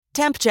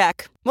Temp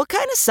check. What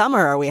kind of summer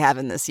are we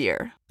having this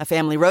year? A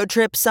family road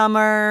trip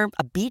summer?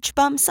 A beach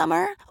bum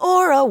summer?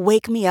 Or a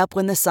wake me up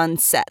when the sun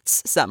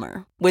sets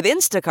summer? With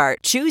Instacart,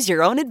 choose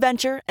your own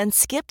adventure and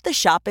skip the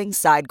shopping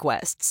side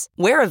quests.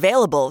 Where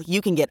available, you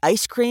can get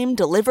ice cream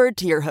delivered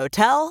to your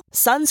hotel,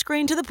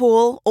 sunscreen to the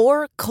pool,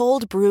 or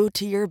cold brew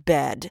to your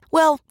bed.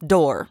 Well,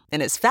 door,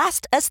 in as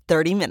fast as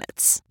 30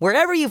 minutes.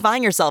 Wherever you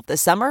find yourself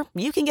this summer,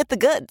 you can get the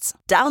goods.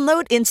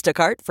 Download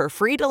Instacart for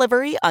free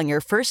delivery on your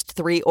first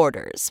 3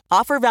 orders.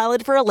 Offer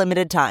valid for a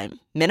limited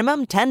time.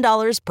 Minimum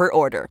 $10 per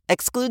order.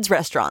 Excludes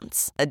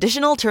restaurants.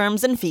 Additional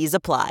terms and fees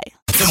apply.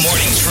 The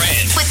morning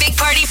trend With Big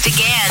Party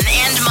began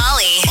and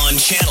Molly. on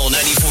Channel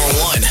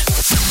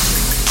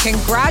 94.1.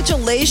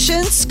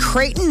 Congratulations,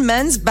 Creighton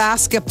men's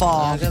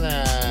basketball. Look at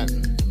that.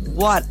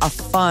 What a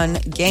fun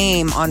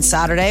game on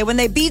Saturday when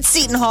they beat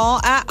Seton Hall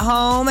at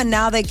home, and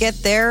now they get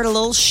their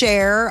little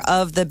share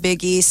of the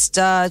Big East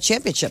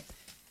championship.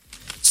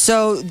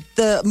 So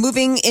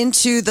moving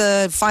into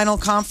the final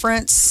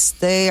conference,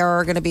 they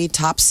are going to be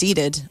top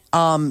seeded.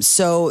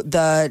 So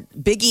the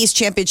Big East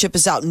championship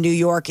is out in New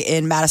York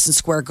in Madison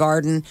Square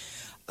Garden.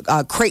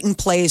 Creighton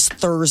plays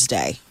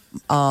Thursday.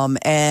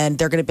 And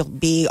they're going to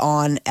be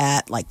on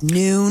at like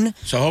noon.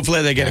 So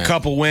hopefully they get a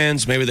couple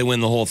wins. Maybe they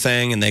win the whole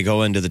thing and they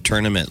go into the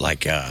tournament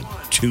like a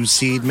 2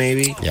 seed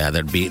maybe. Yeah,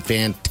 that'd be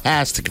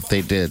fantastic if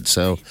they did.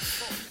 So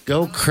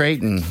go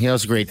Creighton. It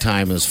was a great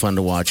time. It was fun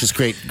to watch. It's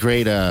great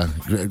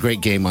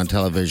game on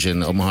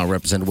television. Omaha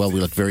represented well. We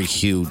looked very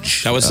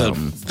huge. That was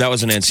an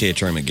NCAA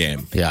tournament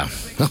game. Yeah.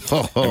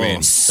 I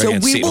mean, So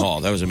against we Seton will- Hall.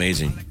 That was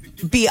amazing.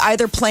 Be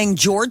either playing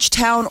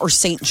Georgetown or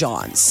St.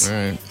 John's. All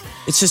right.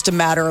 It's just a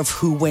matter of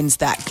who wins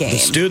that game. The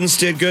students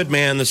did good,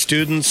 man. The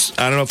students,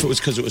 I don't know if it was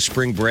because it was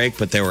spring break,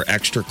 but they were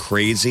extra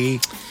crazy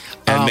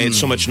and made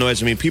so much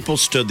noise. I mean, people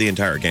stood the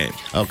entire game.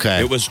 Okay.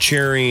 It was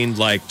cheering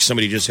like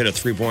somebody just hit a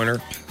 3-pointer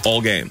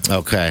all game.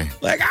 Okay.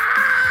 Like,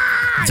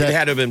 it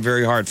had to have been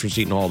very hard for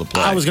Seton Hall to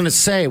play. I was going to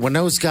say when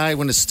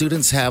the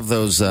students have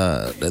those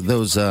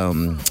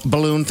balloon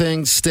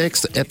things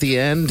sticks at the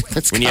end,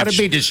 that's When you got have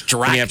to be to- distracting.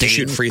 When you have to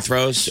shoot free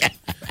throws.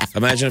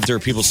 Imagine if there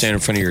were people standing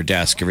in front of your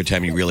desk every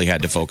time you really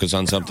had to focus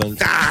on something.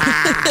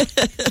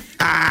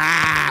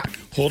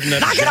 Holding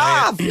up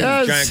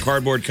giant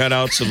cardboard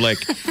cutouts of like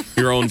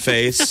your own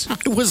face.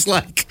 It was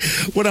like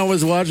when I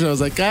was watching, I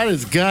was like, God,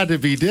 it's got to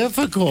be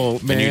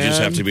difficult, man. And you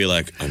just have to be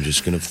like, I'm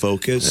just going to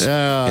focus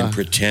and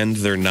pretend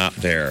they're not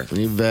there.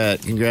 You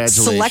bet.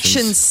 Congratulations.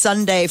 Selection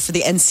Sunday for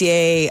the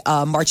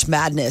NCAA March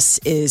Madness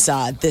is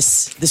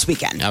this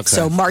weekend. Okay.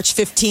 So March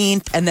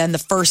 15th, and then the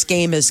first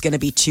game is going to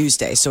be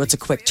Tuesday. So it's a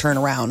quick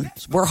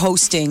turnaround. We're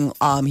hosting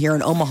here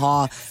in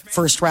Omaha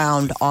first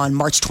round on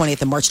March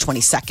 20th and March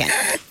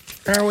 22nd.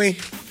 Are we?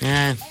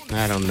 I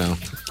don't know.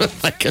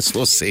 I guess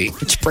we'll see.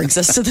 Which brings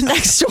us to the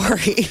next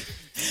story.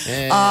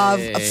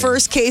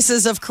 First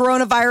cases of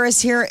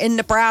coronavirus here in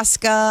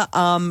Nebraska.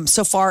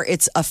 So far,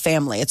 it's a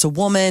family. It's a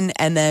woman,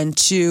 and then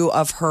 2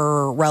 of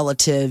her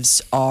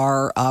relatives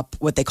are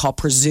what they call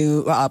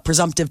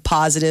presumptive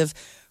positive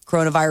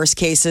coronavirus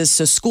cases.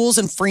 So schools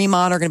in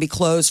Fremont are going to be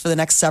closed for the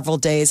next several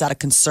days out of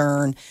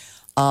concern.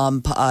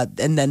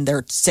 And then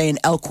they're saying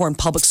Elkhorn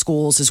Public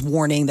Schools is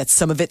warning that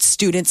some of its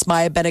students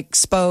might have been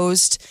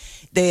exposed.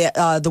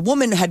 The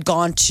woman had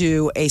gone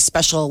to a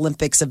Special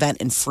Olympics event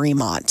in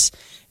Fremont.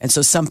 And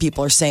so some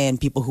people are saying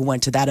people who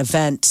went to that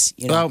event,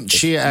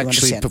 she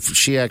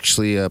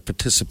actually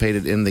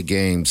participated in the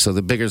game. So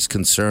the biggest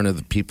concern of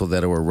the people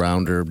that were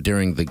around her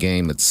during the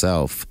game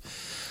itself,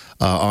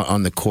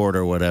 on the court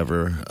or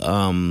whatever.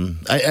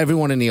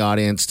 Everyone in the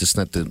audience, just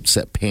not to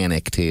set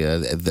panic to you.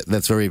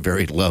 That's very,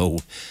 very low.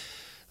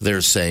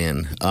 They're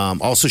saying.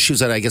 Also, she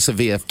was at, I guess, a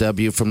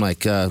VFW from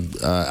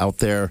out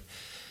there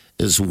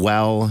as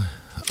well.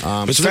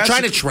 So they're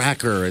trying to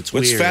track her. It's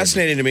What's weird.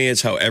 fascinating to me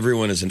is how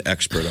everyone is an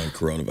expert on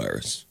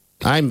coronavirus.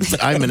 I'm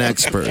an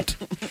expert.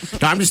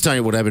 No, I'm just telling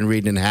you what I've been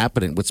reading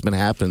and what's been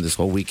happening this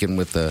whole weekend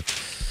with the.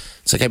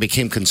 It's like I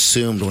became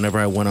consumed whenever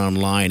I went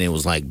online. It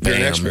was like,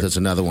 bam, there's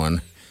another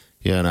one.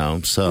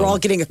 So we're all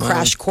getting a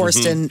crash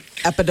course in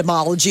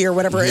epidemiology or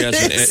whatever it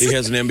is. He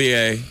has an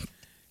MBA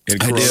in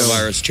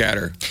coronavirus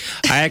chatter.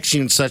 I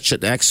actually am such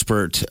an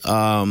expert.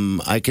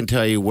 I can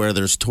tell you where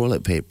there's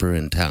toilet paper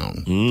in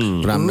town,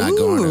 but I'm not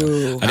going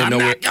to.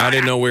 I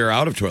didn't know we were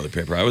out of toilet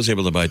paper. I was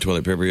able to buy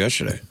toilet paper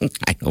yesterday.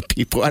 I know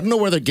people. I don't know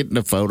where they're getting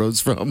the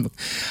photos from.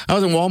 I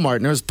was in Walmart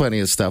and there was plenty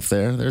of stuff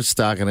there. They're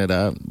stocking it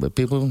up, but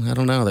people, I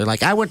don't know. They're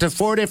like, I went to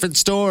 4 different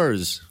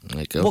stores. I'm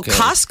like, okay. Well,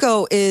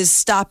 Costco is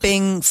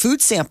stopping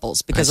food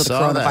samples because of the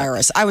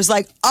coronavirus. I was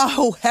like,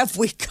 oh, have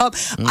we come?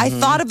 I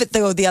thought of it,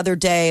 though, the other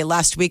day.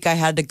 Last week, I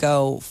had to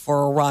go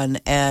for a run,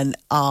 and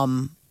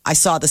I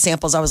saw the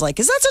samples. I was like,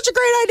 is that such a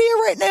great idea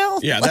right now?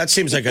 Yeah, that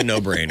seems like a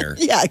no-brainer.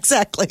 Yeah,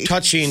 exactly.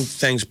 Touching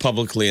things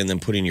publicly and then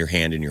putting your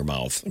hand in your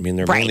mouth. I mean,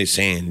 they're really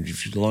saying,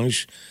 as long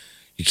as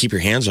you keep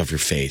your hands off your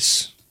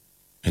face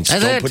and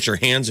don't put your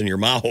hands in your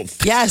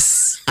mouth.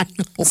 Yes. I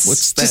know.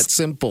 It's that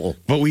simple.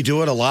 But we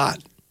do it a lot.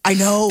 I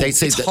know. They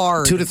say it's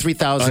hard. 2,000 to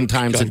 3,000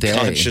 times a day.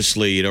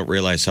 Unconsciously, you don't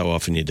realize how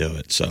often you do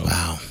it. So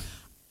wow.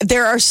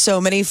 There are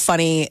so many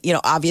funny,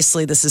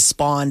 obviously this has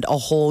spawned a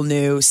whole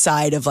new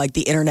side of like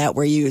the internet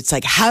where it's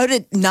like how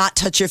to not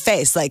touch your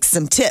face, like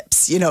some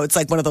tips. It's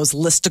like one of those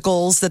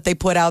listicles that they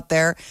put out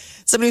there.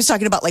 Somebody was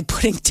talking about like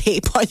putting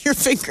tape on your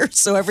fingers.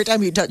 So every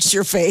time you touched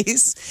your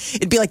face,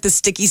 it'd be like the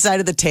sticky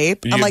side of the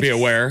tape. You'd be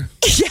aware.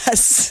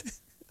 Yes.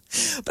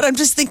 But I'm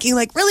just thinking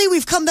like, really,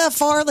 we've come that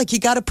far? Like you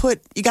got to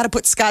put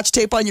Scotch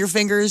tape on your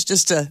fingers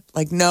just to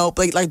like, no,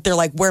 like they're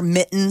like wear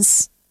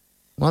mittens.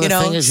 Well, the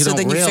thing is, you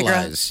don't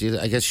realize.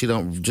 I guess you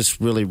don't just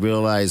really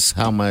realize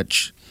how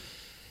much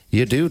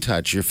you do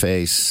touch your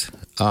face.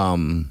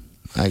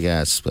 I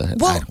guess, but I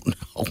don't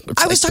know.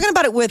 I was talking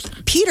about it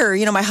with Peter.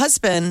 My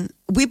husband.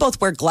 We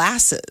both wear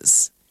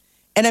glasses,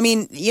 and I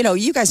mean,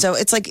 you guys know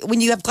it's like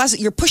when you have glasses,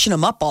 you're pushing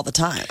them up all the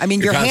time. I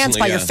mean, your hands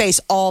by your face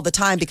all the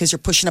time because you're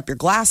pushing up your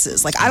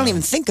glasses. Like I don't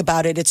even think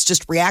about it. It's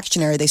just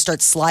reactionary. They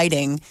start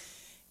sliding.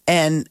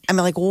 And I'm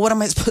like, well, what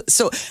am I supposed?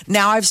 So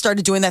now I've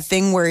started doing that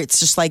thing where it's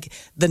just like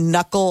the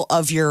knuckle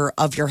of your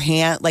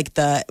hand, like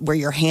where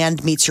your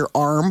hand meets your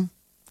arm,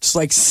 just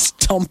like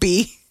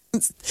stumpy,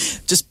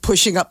 just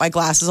pushing up my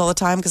glasses all the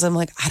time because I'm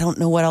like, I don't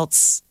know what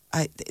else.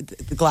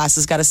 The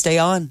glasses got to stay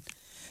on.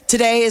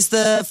 Today is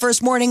the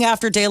first morning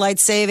after daylight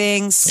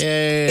savings.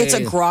 Yay. It's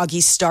a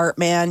groggy start,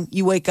 man.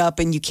 You wake up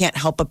and you can't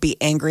help but be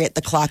angry at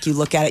the clock. You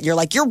look at it, you're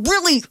like, you're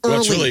really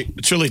early. Well,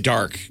 it's really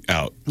dark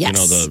out.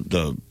 Yes.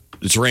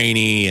 It's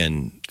rainy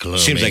and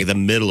seems like the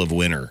middle of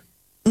winter.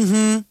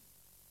 Mm-hmm.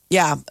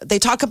 Yeah. They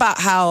talk about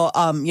how,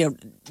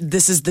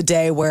 this is the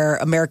day where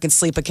American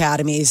Sleep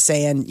Academy is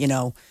saying,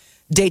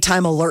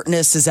 daytime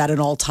alertness is at an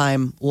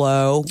all-time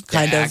low,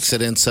 kind of.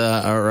 Accidents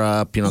are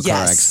up, Yes. car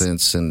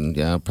accidents, and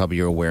probably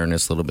your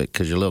awareness a little bit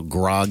because you're a little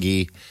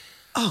groggy.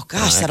 Oh,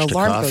 gosh, that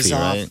alarm goes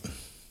off. Right?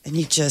 And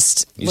you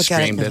just You look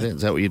at it. screamed at it?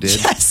 Is that what you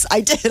did? Yes, I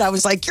did. I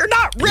was like, you're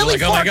not really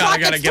You're like, oh my God, I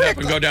got to get up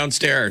and go. go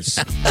downstairs.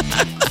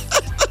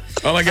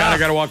 Oh my God, I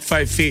got to walk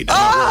 5 feet.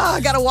 I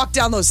got to walk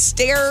down those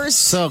stairs.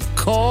 So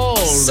cold.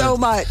 So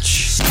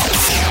much.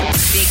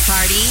 Big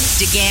Party,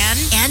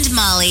 DeGan, and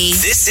Molly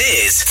This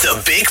is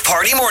the Big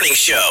Party Morning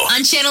Show.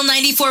 on Channel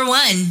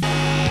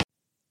 94.1.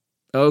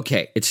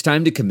 Okay, it's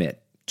time to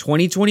commit.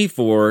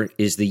 2024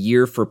 is the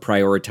year for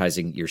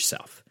prioritizing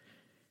yourself.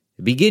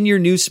 Begin your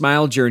new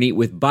smile journey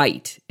with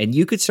Byte, and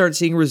you could start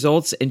seeing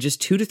results in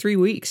just 2 to 3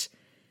 weeks.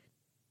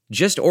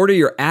 Just order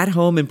your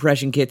at-home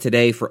impression kit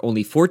today for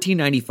only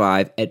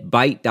 $14.95 at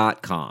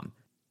Byte.com.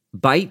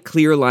 Byte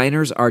clear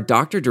liners are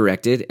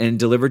doctor-directed and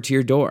delivered to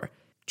your door.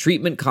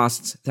 Treatment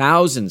costs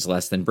thousands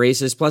less than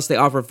braces, plus they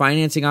offer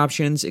financing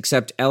options,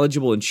 accept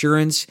eligible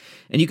insurance,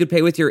 and you could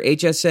pay with your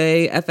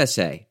HSA,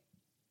 FSA.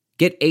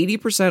 Get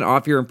 80%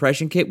 off your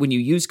impression kit when you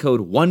use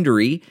code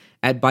WONDERY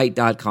at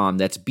Byte.com.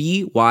 That's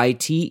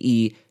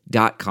BYTE.com.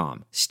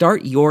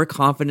 Start your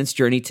confidence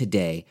journey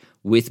today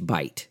with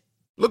Byte.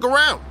 Look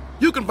around.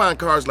 You can find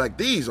cars like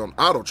these on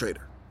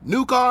AutoTrader.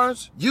 New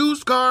cars,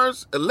 used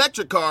cars,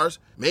 electric cars,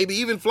 maybe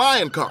even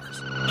flying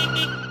cars.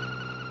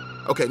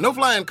 Okay, no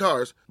flying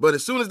cars, but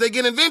as soon as they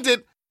get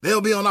invented,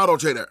 they'll be on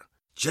AutoTrader.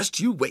 Just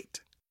you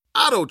wait.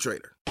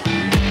 AutoTrader.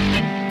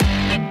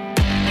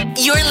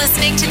 You're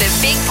listening to the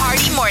Big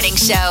Party Morning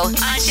Show on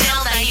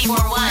Channel 94.1.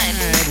 All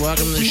right,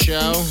 welcome to the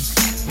show.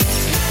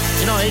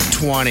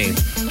 8:20.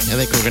 I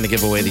think we're going to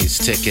give away these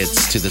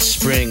tickets to the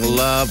Spring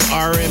Love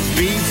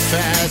R&B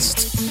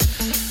Fest.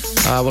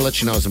 We'll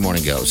let you know as the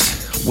morning goes.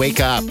 Wake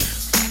up.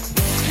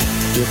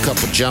 Do a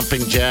couple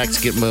jumping jacks.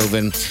 Get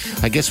moving.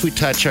 I guess we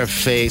touch our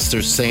face,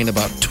 they're saying,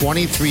 about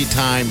 23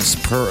 times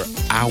per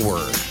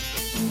hour.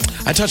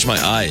 I touch my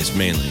eyes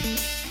mainly.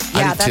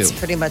 Yeah, do that's too.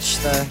 pretty much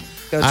the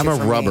go-to I'm a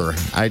for me. rubber.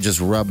 I just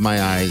rub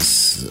my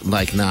eyes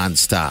like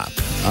nonstop.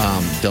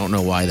 Don't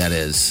know why that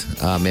is.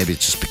 Maybe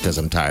it's just because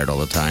I'm tired all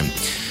the time.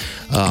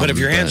 But if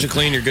your hands are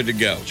clean, you're good to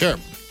go. Sure.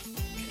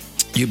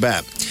 You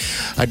bet.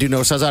 I do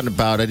notice, I was out and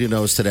about, I do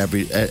notice that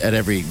at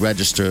every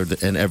register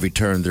and every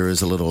turn, there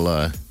is a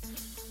little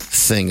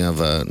thing of,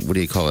 what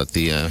do you call it?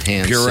 The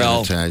hand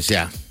Purell. sanitizer.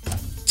 Yeah.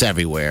 It's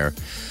everywhere.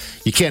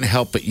 You can't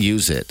help but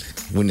use it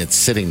when it's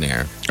sitting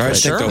there. All right, But,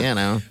 sure.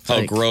 How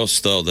like, gross,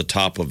 though, the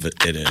top of it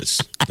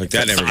is. Like,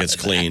 that never gets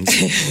cleaned.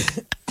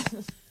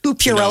 Who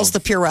Purell's the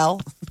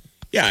Purell?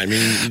 Yeah, I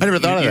mean, I never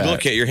thought of you that.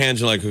 look at your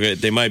hands and like, okay,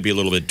 they might be a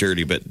little bit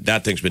dirty, but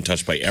that thing's been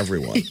touched by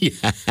everyone.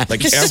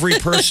 Like every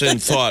person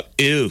thought,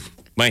 ew,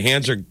 my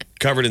hands are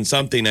covered in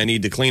something. I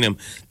need to clean them.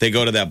 They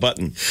go to that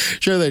button.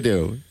 Sure they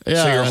do.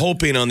 Yeah. So you're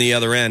hoping on the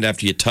other end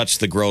after you touch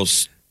the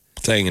gross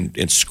thing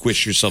and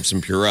squish yourself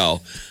some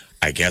Purell,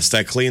 I guess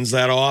that cleans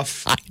that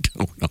off. I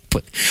don't know,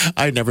 but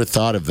I never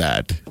thought of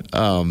that.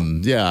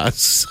 Yeah,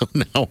 so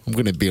now I'm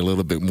going to be a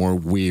little bit more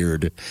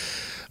weird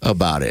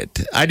about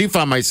it. I do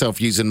find myself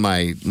using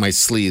my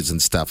sleeves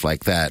and stuff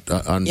like that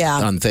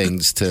on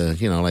things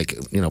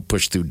to,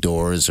 push through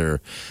doors or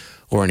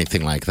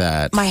anything like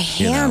that. My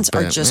hands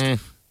are just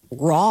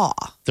raw.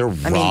 They're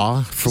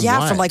raw from yeah,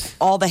 what? from like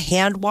all the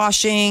hand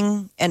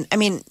washing. And I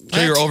mean,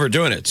 So you're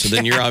overdoing it. So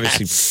then you're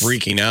obviously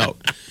freaking out.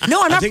 no,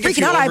 I'm I not think if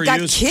freaking you out. I've got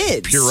overuse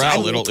kids.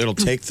 Purell, it'll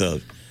take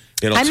the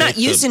It'll I'm not take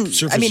using- the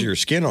surface I mean- of your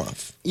skin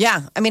off.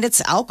 Yeah, I mean,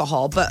 it's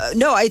alcohol, but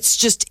no, it's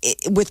just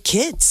with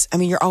kids. I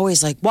mean, you're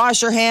always like,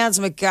 wash your hands.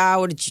 I'm like, God,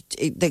 what did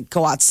you? They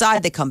go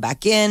outside, they come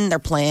back in, they're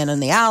playing in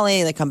the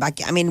alley, they come back.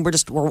 I mean,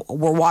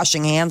 we're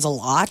washing hands a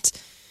lot.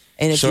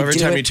 And if So every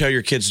time you you tell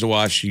your kids to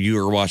wash, you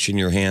are washing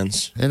your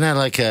hands? Isn't that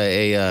like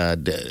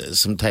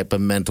some type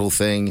of mental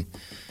thing?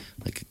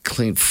 Like a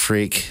clean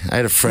freak. I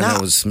had a friend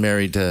that was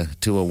married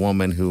to a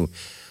woman who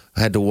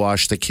had to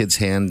wash the kids'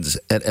 hands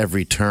at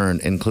every turn,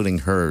 including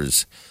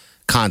hers.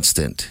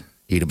 Constant.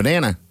 Eat a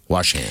banana,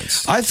 wash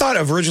hands. I thought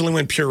originally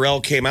when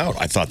Purell came out,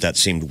 I thought that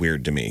seemed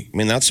weird to me. I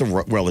mean, that's a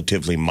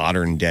relatively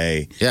modern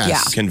day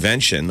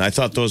convention. I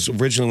thought those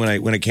originally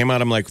when it came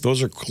out, I'm like,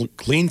 those are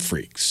clean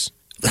freaks.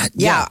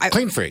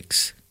 Clean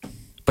freaks.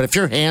 But if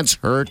your hands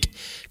hurt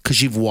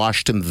because you've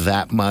washed them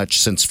that much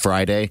since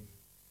Friday,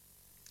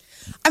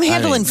 I'm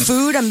handling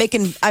food. I'm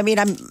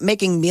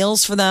making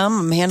meals for them.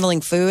 I'm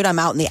handling food. I'm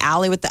out in the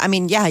alley with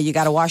you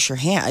got to wash your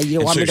hands. You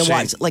don't want me to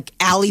watch like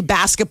alley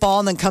basketball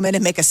and then come in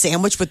and make a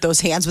sandwich with those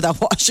hands without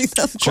washing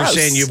them. So you're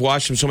saying you've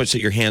washed them so much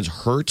that your hands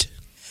hurt?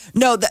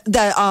 No,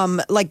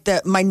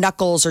 my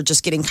knuckles are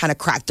just getting kind of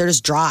cracked. They're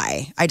just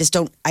dry. I just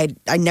don't. I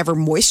never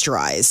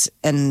moisturize,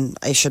 and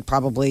I should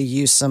probably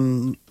use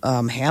some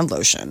hand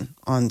lotion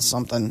on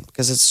something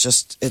because it's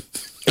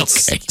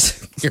okay,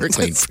 you're a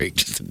clean freak.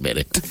 Just admit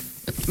it.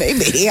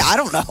 Maybe. I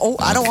don't know.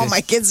 I don't want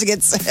my kids to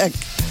get sick.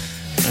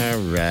 All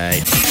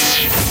right.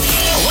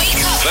 Wake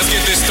up. Let's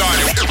get this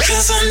started.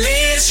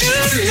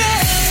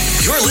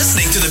 You're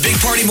listening to the Big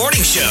Party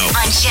Morning Show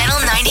On Channel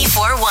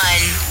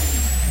 94.1.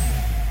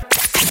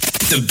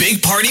 The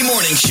Big Party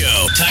Morning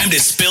Show. Time to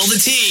spill the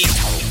tea.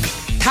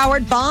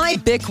 Powered by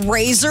Bic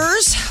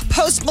Razors.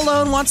 Post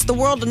Malone wants the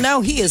world to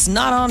know he is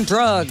not on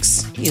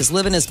drugs. He is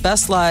living his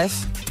best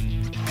life.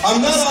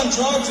 I'm not on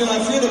drugs, and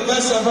I feel the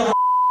best I've ever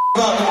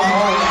got in my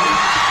whole life.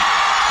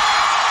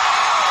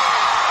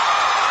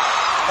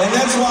 And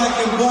that's why I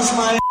can bust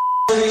my ass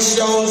for these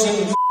shows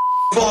and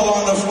fall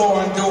on the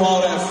floor and do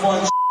all that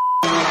fun shit.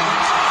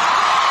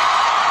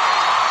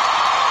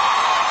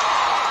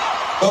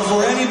 But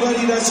for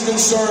anybody that's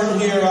concerned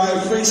here,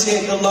 I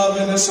appreciate the love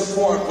and the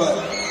support, but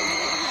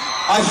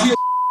I feel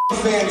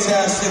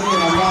fantastic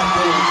and I'm not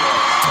doing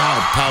it.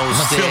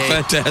 I feel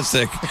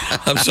fantastic.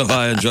 I'm so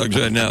high on drugs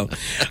right now.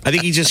 I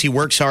think he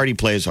works hard, he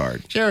plays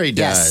hard. Jerry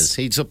does. Yes.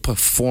 He's a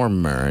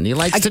performer and he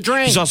likes to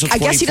drink. He's also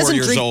 24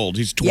 years old.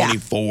 He's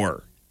 24. Yeah.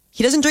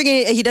 He doesn't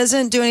drink. He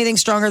doesn't do anything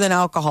stronger than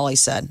alcohol. He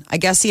said. I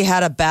guess he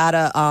had a bad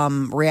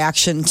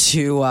reaction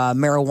to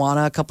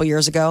marijuana a couple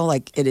years ago.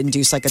 Like it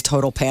induced like a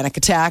total panic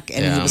attack,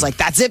 and he was like,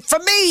 "That's it for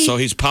me." So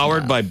he's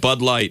powered by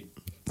Bud Light.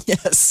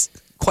 Yes,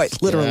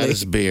 quite literally. Yeah,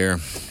 this beer.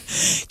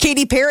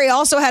 Katy Perry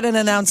also had an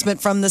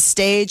announcement from the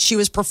stage. She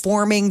was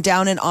performing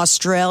down in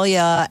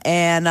Australia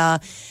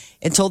and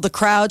told the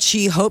crowd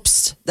she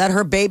hopes that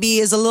her baby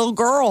is a little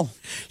girl.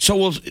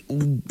 So,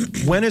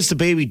 when is the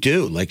baby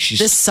due? Like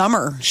this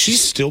summer.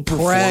 She's still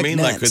performing.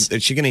 Pregnant. Like,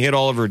 is she going to hit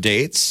all of her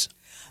dates?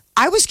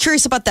 I was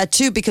curious about that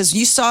too because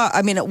you saw.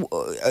 I mean,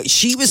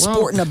 she was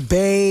sporting a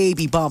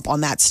baby bump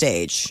on that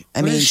stage.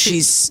 I mean,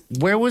 she's.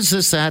 Where was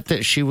this at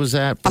that she was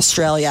at?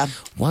 Australia.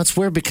 Well, it's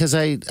weird because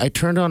I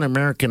turned on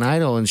American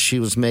Idol and she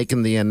was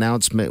making the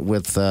announcement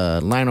with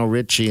Lionel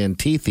Richie and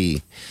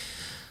Teethy.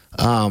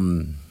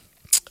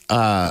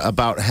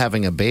 About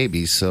having a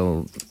baby,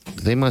 so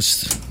they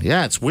must.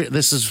 Yeah, it's weird.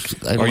 This is.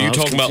 Are you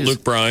talking about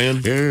Luke Bryan?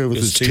 Yeah, with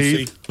his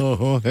teeth.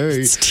 Oh,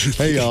 hey,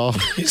 y'all.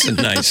 He's a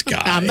nice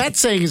guy. I'm not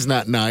saying he's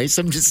not nice.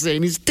 I'm just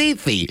saying he's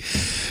teethy.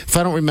 If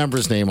I don't remember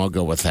his name, I'll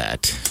go with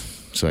that.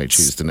 So I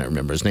choose to not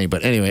remember his name.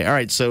 But anyway, all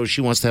right. So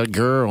she wants to have a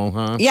girl,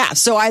 huh? Yeah.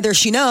 So either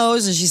she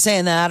knows and she's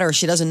saying that, or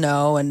she doesn't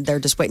know, and they're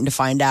just waiting to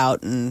find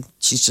out, and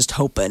she's just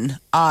hoping.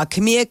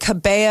 Camila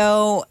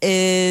Cabello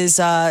is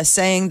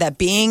saying that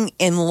being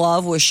in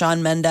love with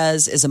Shawn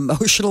Mendes is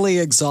emotionally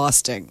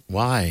exhausting.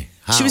 Why?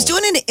 How? She was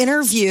doing an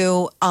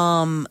interview.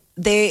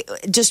 They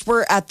just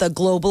were at the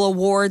Global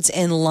Awards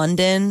in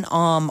London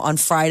on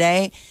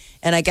Friday.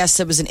 And I guess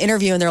it was an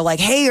interview, and they're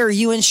like, "Hey, are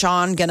you and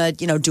Shawn gonna,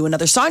 do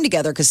another song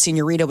together? Because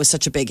Senorita was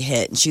such a big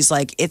hit." And she's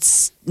like,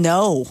 "It's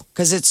no,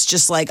 because it's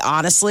just like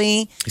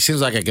honestly." He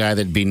seems like a guy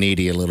that'd be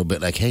needy a little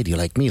bit. Like, "Hey, do you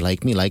like me?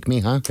 Like me? Like me?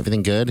 Huh?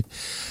 Everything good?"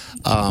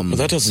 Well,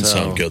 that doesn't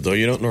sound good, though.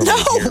 You don't normally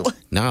hear.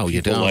 No,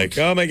 you don't. Like,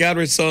 oh my God,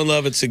 we're so in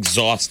love. It's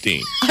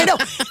exhausting. I know.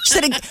 She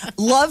said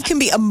love can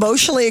be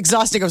emotionally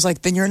exhausting. I was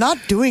like, then you're not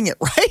doing it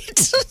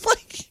right.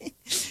 Like,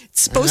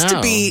 it's supposed to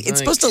be. It's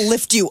supposed to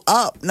lift you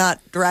up, not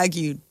drag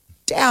you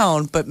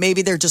down, but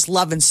maybe they're just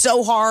loving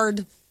so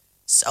hard,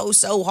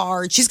 so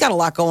hard. She's got a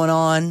lot going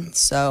on,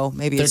 so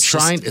maybe they're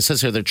trying. It says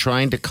here they're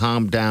trying to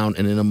calm down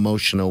in an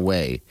emotional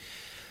way.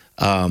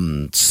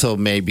 So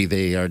maybe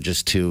they are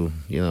just too,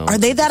 Are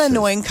they that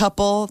annoying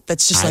couple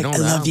that's just like, I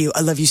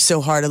love you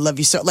so hard, I love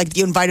you so. Like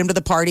you invite them to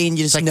the party and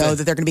you just know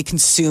that they're going to be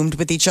consumed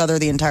with each other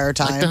the entire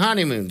time. Like the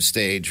honeymoon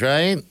stage,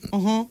 right?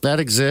 Mm-hmm. That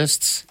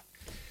exists.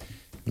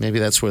 Maybe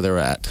that's where they're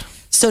at.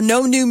 So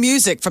no new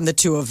music from the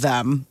two of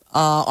them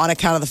on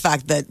account of the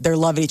fact that they're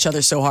loving each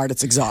other so hard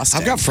it's exhausting.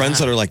 I've got friends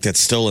that are like that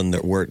still, and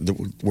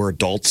we're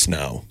adults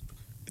now.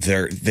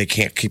 They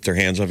can't keep their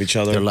hands off each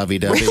other. They're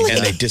lovey-dovey. Really?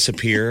 And they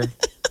disappear.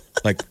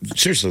 Like,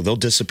 seriously, they'll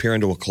disappear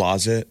into a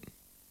closet.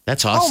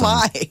 That's awesome.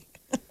 Oh,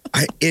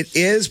 my. It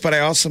is, but I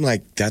also am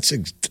like,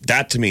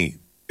 that to me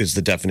is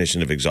the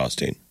definition of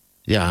exhausting.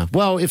 Yeah.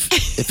 Well,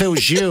 if it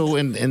was you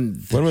and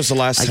when was the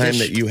last I time guess-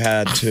 that you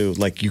had to,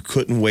 like, you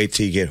couldn't wait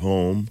till you get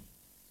home?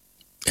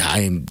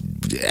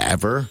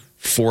 Ever?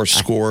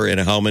 Fourscore, and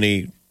how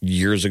many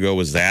years ago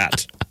was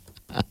that?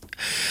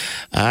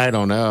 I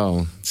don't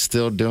know.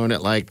 Still doing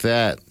it like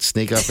that.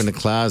 Sneak up in the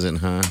closet,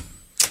 huh?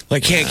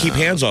 Like, can't keep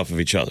hands off of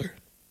each other.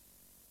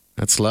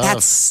 That's love.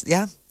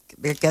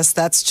 I guess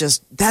that's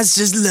just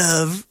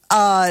love.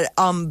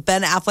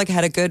 Ben Affleck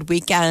had a good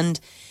weekend.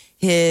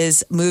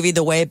 His movie,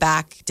 The Way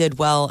Back, did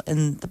well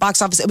in the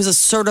box office. It was a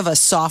sort of a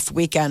soft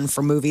weekend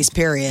for movies,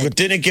 period. But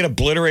didn't it get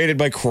obliterated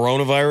by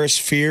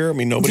coronavirus fear? I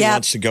mean, nobody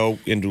wants to go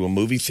into a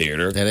movie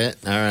theater. Did it?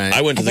 All right.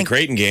 I went to the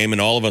Creighton game, and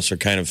all of us are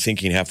kind of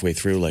thinking halfway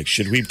through, like,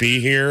 should we be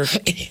here?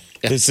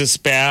 Is this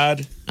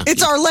bad?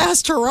 It's our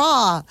last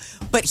hurrah.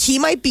 But he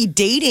might be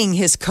dating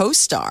his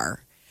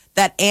co-star,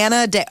 that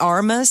Anna de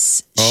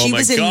Armas. Oh, She my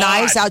was in God.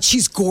 Knives Out.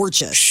 She's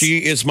gorgeous. She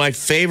is my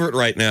favorite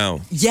right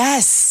now.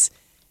 Yes,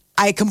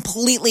 I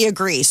completely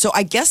agree. So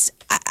I guess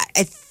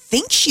I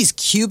think she's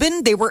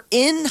Cuban. They were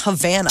in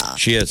Havana.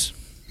 She is.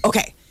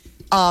 Okay.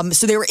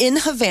 So they were in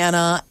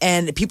Havana,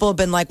 and people have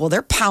been like, well,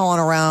 they're palling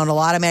around a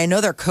lot. I mean, I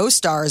know they're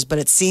co-stars, but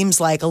it seems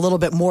like a little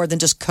bit more than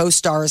just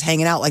co-stars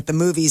hanging out like the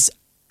movie's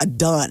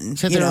done.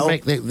 So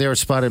they were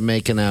spotted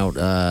making out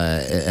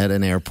at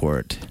an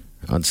airport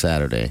on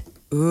Saturday.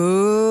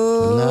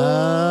 Ooh.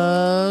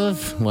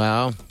 Love.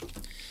 Wow.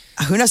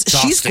 Who knows?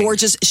 She's Exhausting.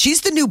 gorgeous.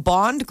 She's the new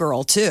Bond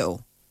girl,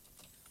 too.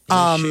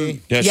 Yeah,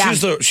 Yeah.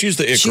 she's the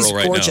it She's girl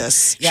right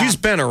gorgeous. now. Yeah. She's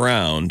been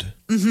around.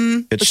 Mm-hmm.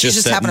 It's But she's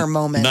just that having her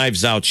moment.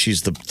 Knives Out,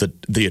 she's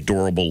the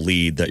adorable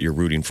lead that you're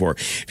rooting for.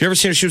 Have you ever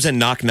seen her? She was in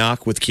Knock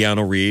Knock with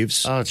Keanu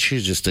Reeves. Oh,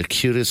 she's just the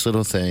cutest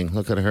little thing.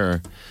 Look at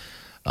her.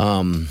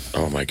 Oh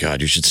my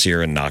God, you should see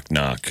her in Knock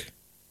Knock.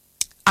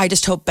 I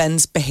just hope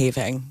Ben's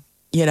behaving.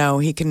 You know,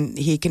 he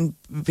can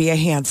be a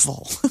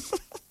handful.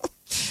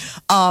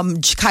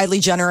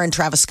 Kylie Jenner and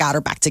Travis Scott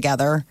are back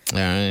together. All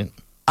right.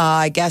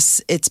 I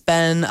guess it's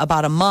been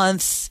about a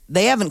month.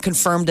 They haven't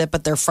confirmed it,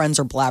 but their friends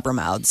are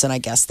blabbermouths, and I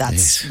guess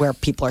that's where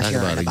people are Talk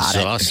hearing about it.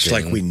 exhausting.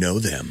 It's like we know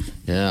them.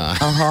 Yeah.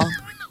 Uh-huh.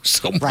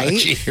 So much Right?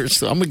 here,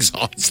 so I'm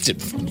exhausted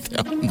from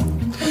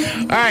them.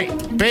 All right,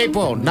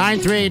 people,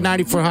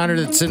 938-9400,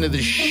 it's into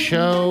the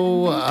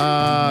show.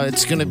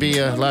 It's going to be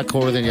a lot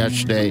colder than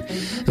yesterday.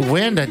 The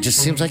wind, it just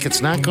seems like it's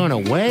not going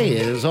away.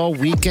 It was all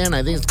weekend.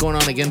 I think it's going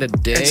on again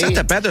today. It's not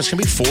that bad, though. It's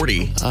going to be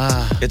 40.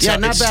 Not bad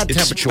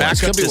temperature. Back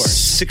Could up be to worse.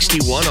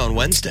 61 on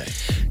Wednesday.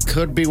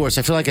 Could be worse.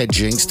 I feel like I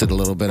jinxed it a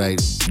little bit. I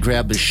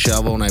grabbed the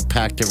shovel and I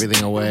packed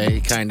everything away,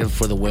 kind of,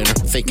 for the winter,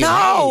 thinking,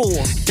 No! hey,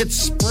 it's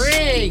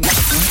spring.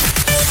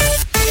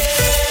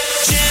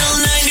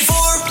 Channel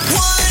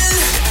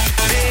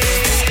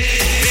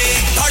 94.1. Big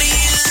Party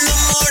in the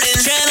morning.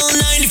 Channel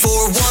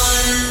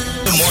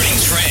 94.1. The morning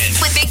trend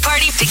With Big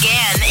Party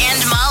began and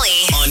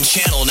Molly. on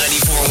Channel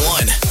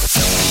 94.1.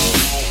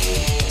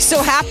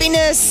 So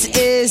happiness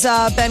is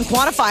been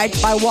quantified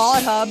by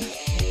Wallet Hub.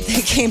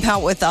 They came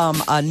out with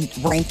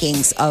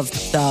rankings of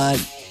the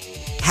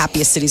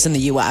happiest cities in the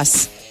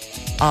U.S.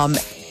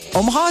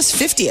 Omaha is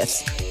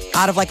 50th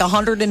out of like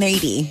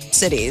 180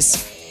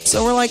 cities.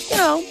 So we're like,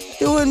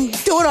 doing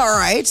all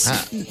right.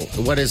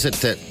 What is it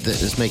that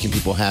is making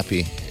people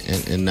happy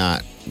and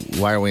not?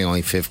 Why are we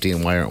only 50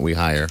 and why aren't we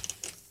higher?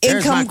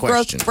 There's my Income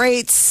question. growth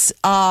rates,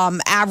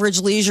 average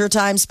leisure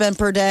time spent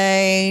per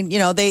day.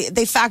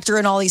 They factor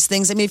in all these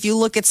things. I mean, if you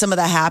look at some of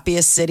the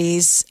happiest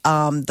cities,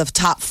 the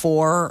top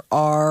four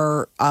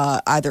are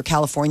either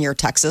California or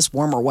Texas.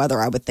 Warmer weather,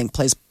 I would think,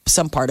 plays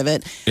some part of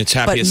it. It's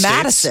happiest but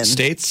Madison,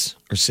 states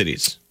or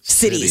cities?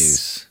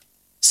 cities.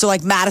 So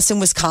like Madison,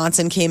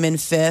 Wisconsin came in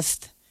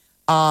 5th.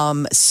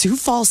 Sioux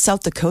Falls,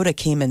 South Dakota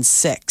came in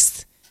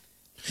 6th.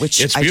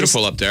 Which It's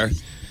beautiful up there.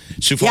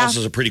 Sioux Falls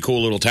is a pretty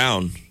cool little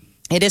town.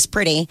 It is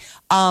pretty.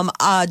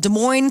 Des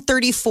Moines,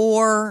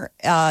 34.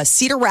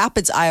 Cedar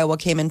Rapids, Iowa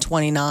came in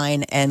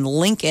 29. And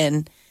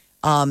Lincoln,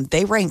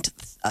 they ranked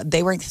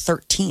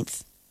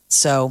 13th.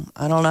 So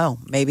I don't know.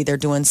 Maybe they're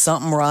doing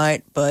something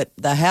right. But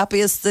the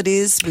happiest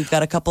cities, we've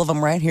got a couple of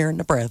them right here in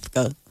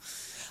Nebraska.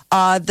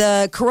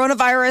 The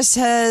coronavirus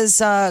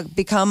has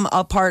become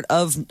a part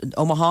of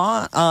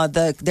Omaha.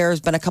 There's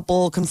been a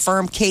couple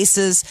confirmed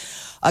cases.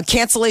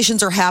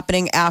 Cancellations are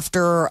happening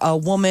after a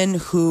woman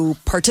who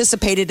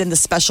participated in the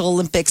Special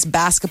Olympics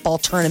basketball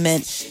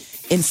tournament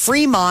in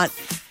Fremont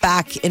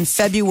back in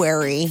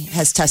February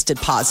has tested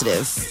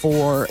positive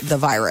for the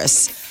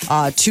virus.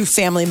 2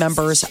 family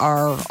members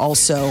are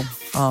also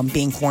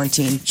being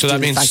quarantined. So due that to the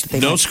means fact that they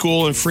no went-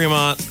 school in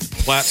Fremont,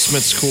 Platt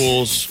Smith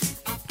schools,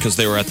 because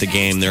they were at the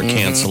game, they're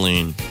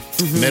canceling.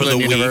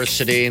 Midland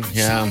University.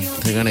 Yeah,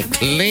 they're going to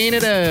clean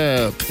it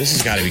up. This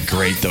has got to be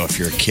great, though, if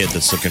you're a kid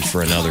that's looking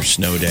for another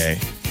snow day.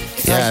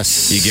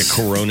 Yes. You get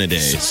Corona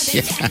days.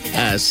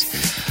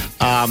 Yes.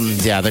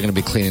 Yeah, they're going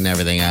to be cleaning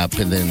everything up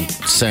and then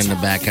sending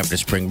it back after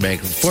spring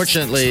break.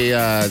 Unfortunately,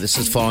 this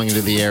is falling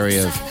into the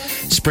area of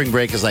spring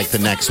break is like the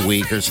next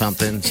week or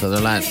something. So they're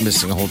not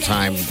missing a whole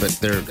time, but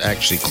they're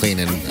actually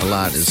cleaning a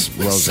lot as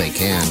well as they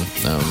can.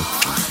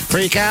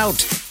 Freak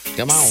out.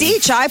 Come on.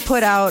 CHI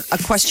put out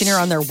a questionnaire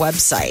on their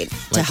website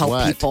to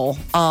help people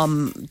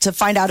to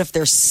find out if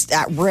they're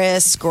at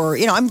risk or,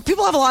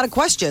 people have a lot of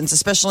questions,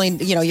 especially,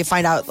 you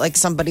find out like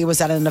somebody was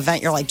at an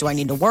event. You're like, do I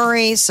need to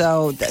worry?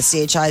 So the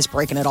CHI is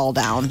breaking it all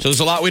down. So there's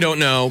a lot we don't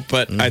know,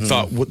 but I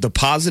thought the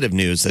positive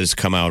news that has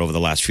come out over the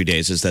last few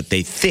days is that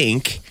they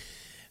think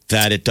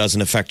that it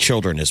doesn't affect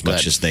children as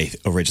much as they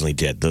originally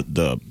did.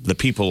 The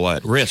people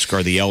at risk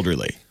are the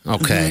elderly.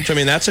 Okay. So, I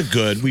mean, that's a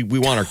good. We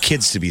want our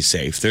kids to be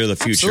safe. They're the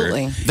future.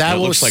 Absolutely. That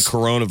looks like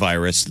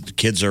coronavirus. The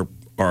kids are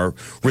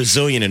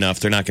resilient enough.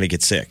 They're not going to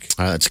get sick.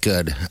 That's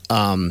good.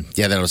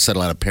 Yeah, that'll set a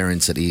lot of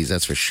parents at ease.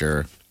 That's for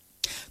sure.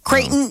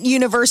 Creighton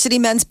University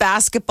men's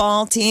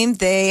basketball team,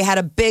 they had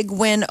a big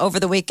win over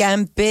the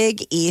weekend.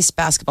 Big East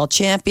basketball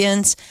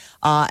champions.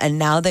 And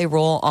now they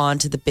roll on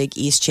to the Big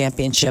East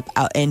championship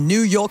out in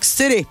New York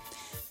City.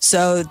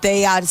 So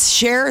they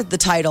share the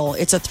title.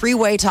 It's a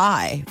 3-way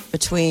tie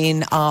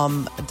between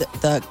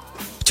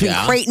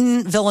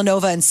Creighton,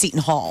 Villanova, and Seton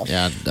Hall.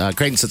 Yeah,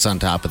 Creighton sits on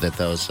top of it,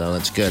 though, so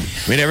that's good.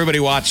 I mean, everybody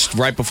watched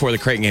right before the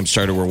Creighton game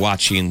started. We're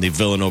watching the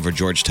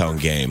Villanova-Georgetown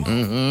game.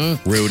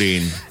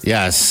 Rooting.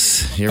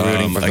 Yes, you're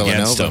rooting for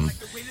against Villanova.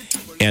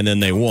 them. And then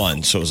they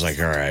won. So it was like,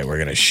 all right, we're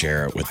going to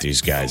share it with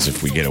these guys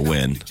if we get a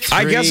win.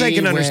 I guess I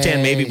can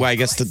understand maybe why I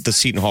guess the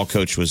Seton Hall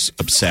coach was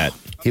upset.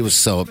 He was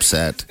so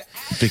upset.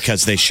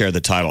 Because they share the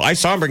title. I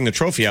saw him bring the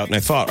trophy out, and I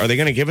thought, are they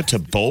going to give it to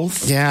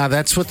both? Yeah,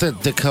 that's what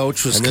the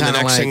coach was kind of like. And then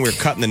the next thing, we're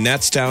cutting the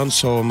nets down,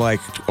 so I'm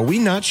like, are we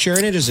not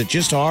sharing it? Is it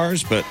just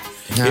ours? But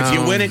if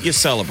you win it, you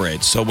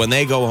celebrate. So when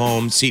they go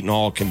home, Seton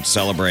Hall can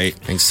celebrate.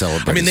 I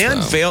mean,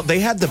 they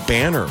had the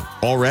banner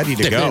all ready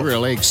to go.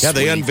 Really? Yeah,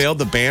 they unveiled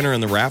the banner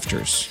in the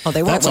rafters. Oh,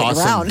 they weren't waiting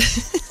around.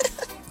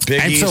 Big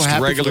I'm East so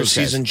happy regular for those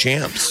guys. season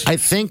champs. I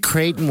think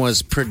Creighton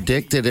was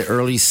predicted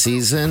early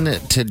season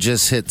to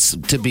just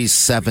to be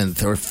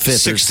 7th or 5th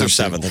Sixth or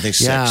seventh, I think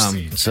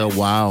 6th. Yeah, so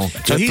wow.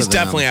 So he's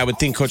definitely, I would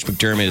think Coach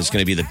McDermott is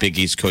going to be the Big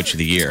East Coach of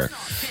the Year.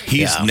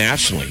 He's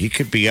nationally. He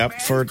could be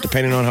up for,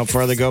 depending on how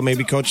far they go,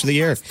 maybe Coach of the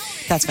Year.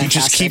 That's fantastic. He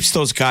just keeps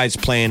those guys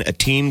playing a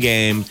team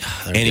game,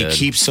 and he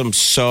keeps them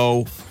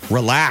so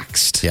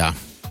relaxed. Yeah.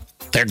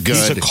 They're good.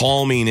 He's a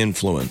calming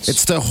influence.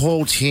 It's the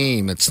whole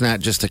team. It's not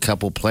just a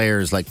couple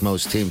players like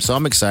most teams. So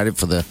I'm excited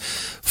for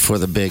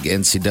the big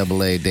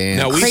NCAA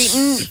dance. Now,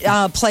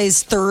 Creighton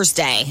plays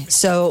Thursday,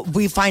 so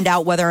we find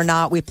out whether or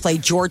not we play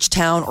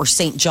Georgetown or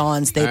St.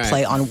 John's. They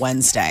play on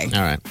Wednesday.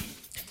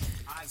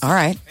 All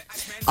right.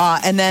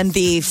 And then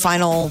the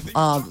final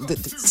the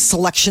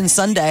Selection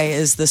Sunday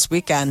is this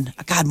weekend.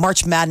 God,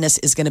 March Madness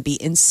is going to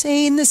be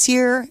insane this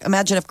year.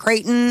 Imagine if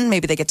Creighton,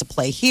 maybe they get to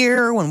play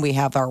here when we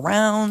have our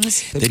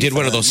rounds. They did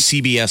one of those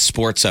CBS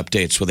Sports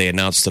updates where they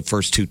announced the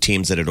first 2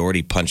 teams that had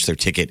already punched their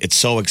ticket. It's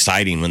so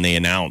exciting when they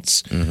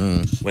announce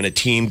when a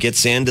team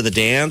gets into the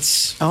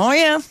dance. Oh,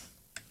 yeah.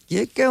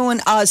 Get going.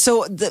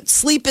 So the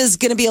sleep is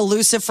going to be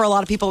elusive for a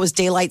lot of people. It was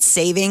daylight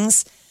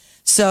savings.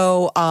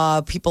 So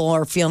people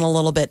are feeling a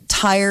little bit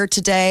tired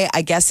today.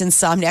 I guess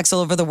insomniacs all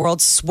over the world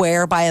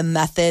swear by a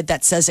method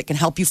that says it can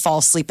help you fall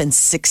asleep in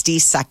 60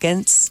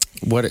 seconds.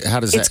 How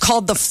does that? It's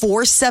called the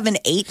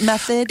 4-7-8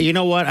 method. You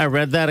know what? I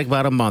read that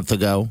about a month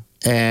ago,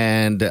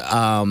 and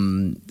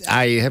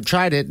I have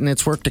tried it, and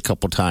it's worked a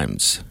couple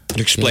times.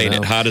 Explain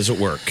it. How does it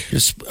work?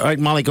 All right,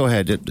 Molly, go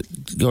ahead.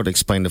 Go ahead,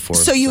 explain the 4.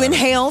 So you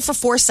inhale for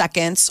 4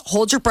 seconds,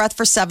 hold your breath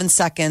for 7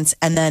 seconds,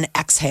 and then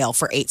exhale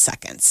for 8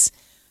 seconds.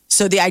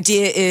 So the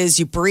idea is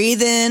you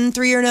breathe in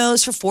through your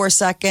nose for 4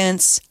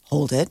 seconds,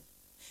 hold it,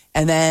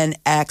 and then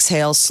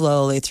exhale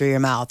slowly through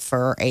your mouth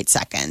for 8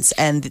 seconds.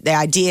 And the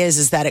idea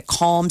is that it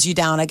calms you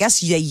down. I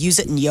guess they use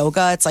it in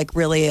yoga. It's like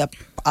really a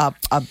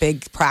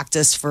big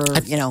practice for,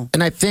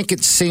 And I think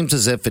it seems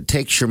as if it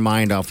takes your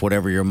mind off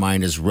whatever your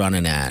mind is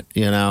running at,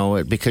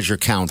 because you're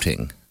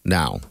counting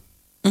now.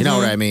 You know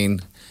what I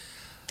mean?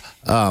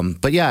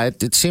 But yeah,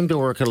 it seemed to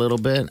work a little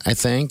bit, I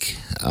think.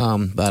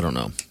 But I don't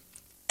know.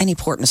 Any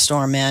port in a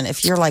storm, man.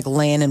 If you're like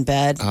laying in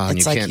bed,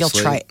 it's like you'll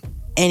try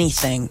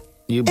anything.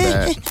 You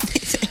bet. Wake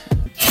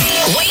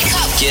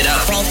up. Get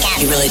up. Wake up.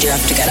 You really do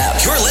have to get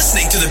up. You're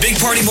listening to the Big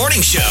Party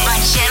Morning Show.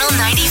 On Channel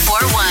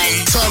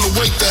 94.1. Time to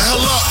wake the hell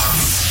up.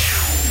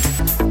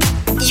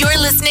 You're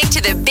listening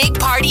to the Big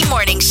Party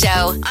Morning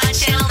Show on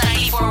Channel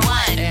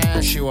 94.1.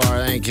 Yes, you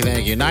are. Thank you.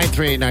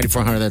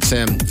 938-9400, that's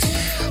him.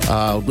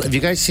 Have you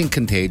guys seen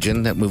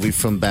Contagion, that movie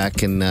from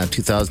back in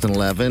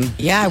 2011?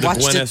 Yeah, I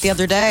watched it the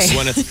other day.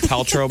 Gwyneth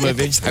Paltrow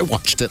movie? I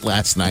watched it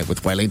last night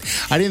with Wileen.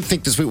 I didn't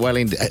think the sweet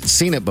Wileen had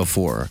seen it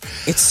before.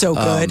 It's so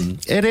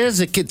good. It is.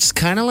 It's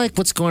kind of like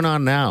what's going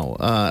on now,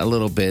 a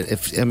little bit.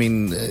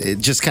 It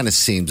just kind of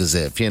seems as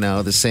if,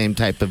 the same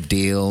type of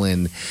deal.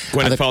 And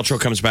Gwyneth Paltrow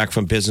comes back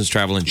from business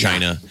travel in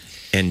China. Yeah.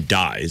 And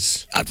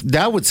dies.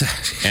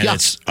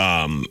 It's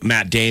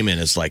Matt Damon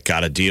is got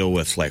to deal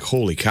with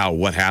holy cow,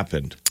 what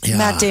happened? Yeah.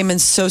 Matt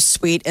Damon's so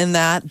sweet in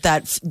that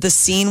the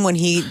scene when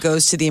he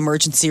goes to the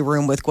emergency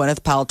room with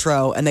Gwyneth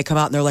Paltrow and they come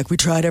out and they're like, we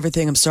tried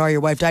everything. I'm sorry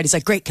your wife died. He's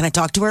like, great. Can I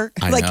talk to her?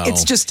 I know.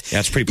 It's just. Yeah,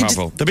 it's pretty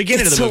powerful. The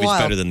beginning of the movie is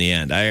better than the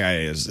end.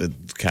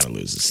 It kind of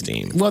loses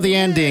steam. Well, the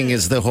ending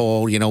is the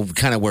whole,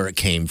 kind of where it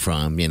came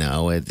from,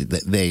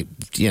 Somebody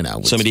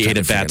ate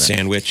a bat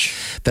sandwich.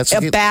 That's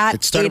a bat.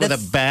 It started with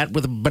a bat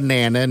with a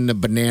banana, and the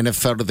banana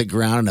fell to the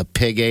ground, and a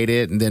pig ate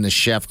it, and then a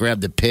chef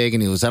grabbed the pig,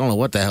 and I don't know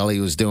what the hell he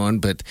was doing,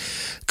 but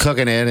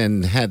cooking it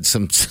and had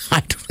some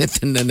side with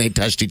it, and then they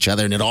touched each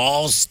other, and it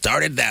all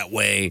started that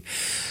way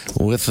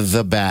with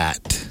the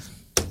bat.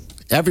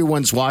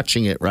 Everyone's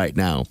watching it right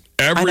now.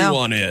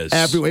 Everyone is.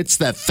 It's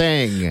that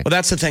thing. Well,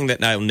 that's the thing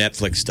that now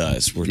Netflix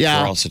does. We're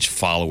all such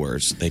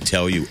followers. They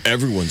tell you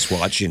everyone's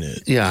watching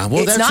it. Yeah,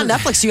 well, it's not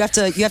Netflix. You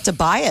have to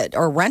buy it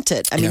or rent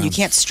it. I mean, you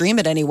can't stream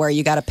it anywhere.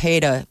 You got to pay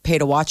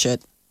to watch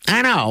it.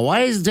 I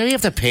know. Do you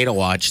have to pay to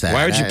watch that?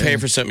 Why would you pay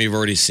for something you've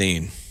already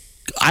seen?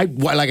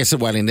 Like I said,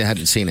 Wileen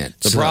hadn't seen it.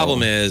 The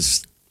problem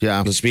is,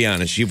 let's be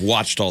honest, you've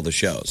watched all the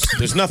shows.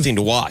 There's nothing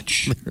to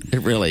watch.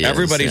 It really is.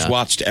 Everybody's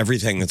watched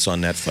everything that's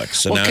on Netflix.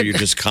 So now you're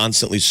just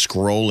constantly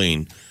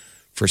scrolling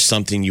for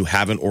something you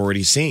haven't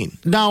already seen.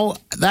 No,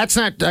 that's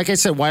not, like I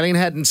said, Wileen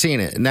hadn't seen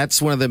it. And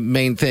that's one of the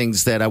main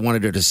things that I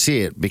wanted her to see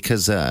it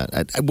because,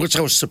 which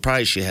I was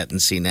surprised she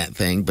hadn't seen that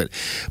thing. But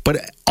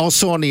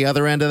also on the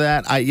other end of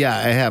that, I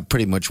have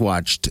pretty much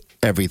watched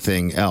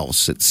everything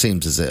else. It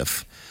seems as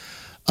if.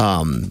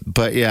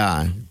 But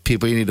yeah,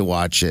 people, you need to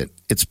watch it.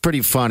 It's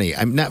pretty funny.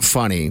 I'm not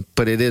funny,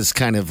 but it is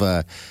kind of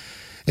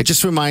it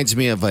just reminds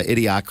me of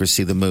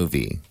Idiocracy, the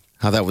movie.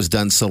 How that was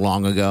done so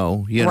long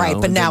ago, right?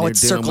 But now it's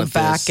circled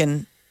back,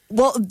 and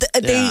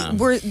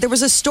there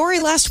was a story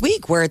last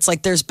week where it's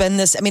like there's been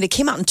this. I mean, it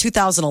came out in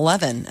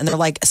 2011, and they're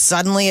like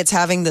suddenly it's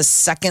having this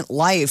second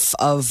life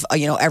of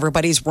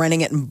everybody's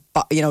renting it and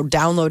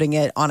downloading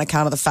it on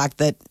account of the fact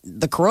that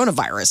the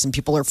coronavirus, and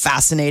people are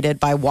fascinated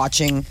by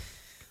watching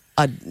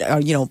a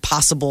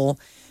possible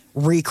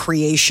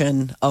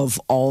recreation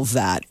of all of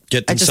that.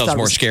 Get themselves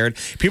more scared.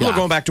 People are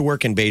going back to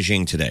work in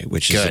Beijing today,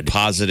 which is a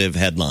positive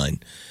headline.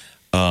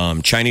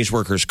 Chinese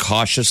workers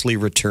cautiously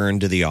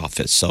returned to the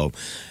office. So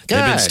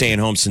they've been staying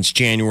home since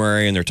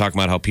January, and they're talking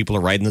about how people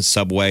are riding the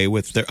subway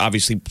with their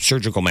obviously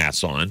surgical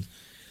masks on,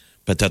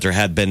 but that there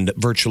had been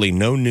virtually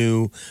no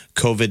new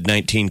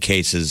COVID-19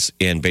 cases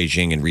in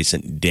Beijing in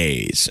recent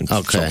days. And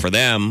so for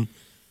them,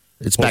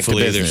 it's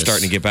hopefully back to they're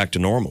starting to get back to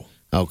normal.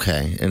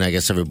 Okay. And I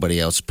guess everybody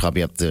else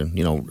probably have to,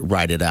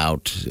 ride it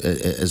out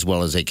as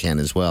well as they can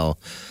as well.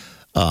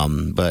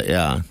 But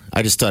yeah,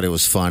 I just thought it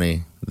was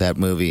funny. That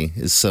movie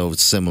is so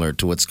similar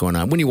to what's going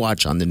on when you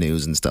watch on the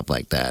news and stuff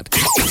like that.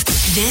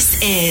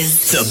 This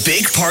is the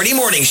Big Party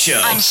Morning Show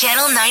on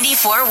Channel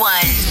 94.1. All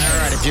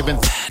right, if you've been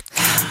fat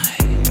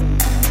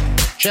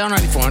guy. Channel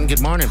 94.1,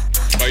 good morning.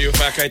 Are you a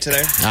fat guy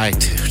today? I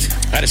did.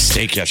 I had a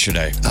steak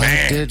yesterday.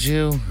 Did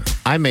you?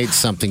 I made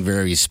something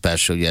very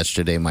special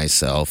yesterday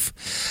myself.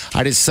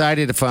 I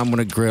decided if I'm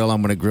going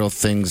to grill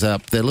things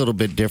up a little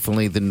bit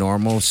differently than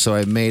normal. So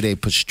I made a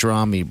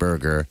pastrami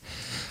burger.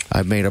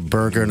 I made a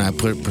burger and I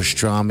put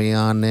pastrami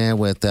on there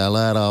with a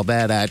little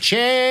bit of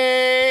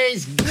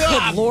cheese.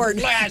 Good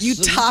Lord, you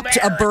topped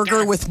a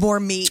burger with more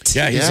meat.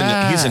 Yeah, he's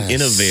an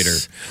innovator.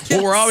 Yes.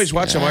 Well, we're always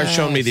watching. Mark's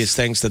showing me these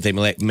things that they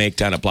make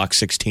down at Block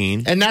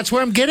 16. And that's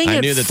where I'm getting it from.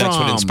 I knew that's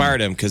what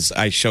inspired him because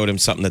I showed him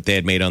something that they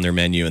had made on their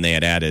menu and they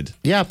had added.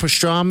 Yeah,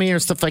 pastrami or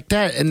stuff like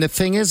that. And the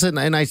thing is, and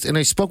I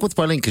spoke with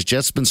Wileen because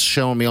Jeff's been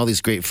showing me all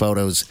these great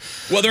photos.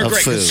 Well, they're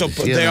great. Food, so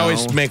they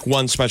always make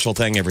one special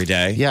thing every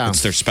day. Yeah.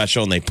 It's their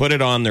special and they put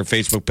it on their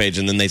Facebook page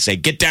and then they say,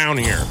 get down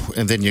here.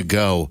 And then you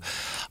go.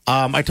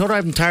 I told her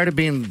I'm tired of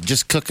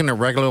just cooking a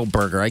regular old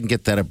burger. I can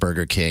get that at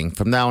Burger King.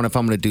 From now on, if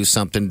I'm going to do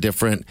something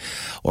different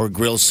or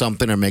grill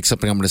something or make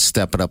something, I'm going to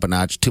step it up a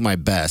notch to my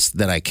best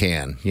that I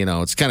can.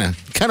 It's kind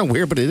of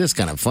weird, but it is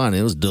kind of fun.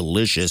 It was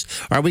delicious.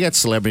 All right, we got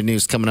celebrity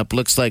news coming up.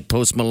 Looks like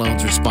Post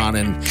Malone's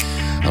responding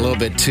a little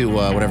bit to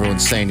what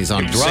everyone's saying. He's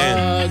on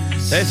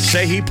drugs. They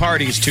say he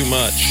parties too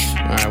much.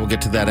 All right, we'll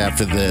get to that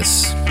after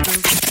this.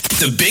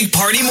 The Big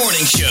Party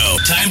Morning Show.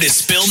 Time to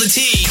spill the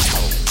tea.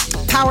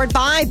 Powered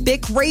by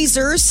Bic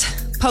Razors.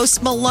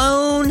 Post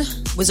Malone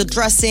was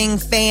addressing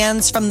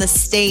fans from the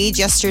stage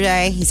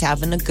yesterday. He's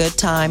having a good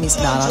time. He's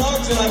not on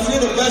drugs, and I feel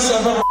the best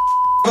I've ever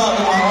felt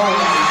in my whole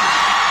life.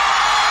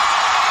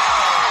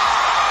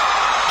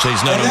 So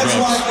he's not on drugs. That's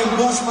why I can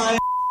bust my ass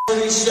for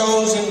these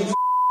shows and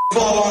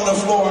fall on the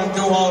floor and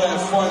do all that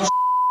fun shit.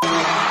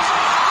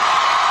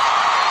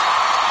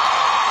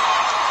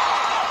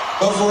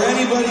 For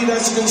anybody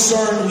that's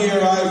concerned here,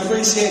 I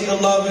appreciate the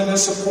love and the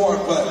support,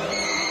 but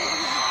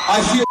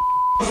I feel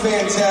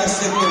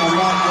fantastic and I'm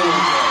not doing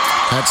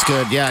it. That's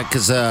good, yeah,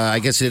 because I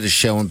guess he did a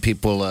show and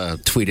people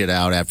tweeted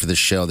out after the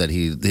show that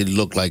he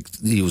looked like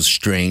he was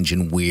strange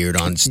and weird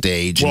on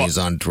stage and he's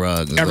on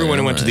drugs. Everyone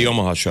who went to the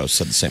Omaha show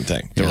said the same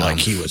thing. They were like,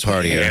 he was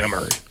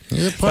hammered.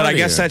 But I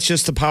guess that's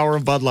just the power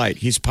of Bud Light.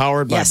 He's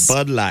powered by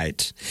Bud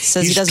Light.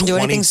 Says he doesn't do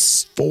anything.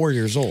 24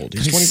 years old.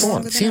 He's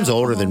 24. Seems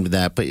older than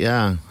that, but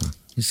yeah,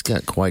 he's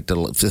got quite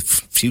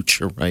the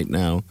future right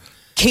now.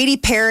 Katy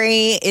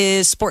Perry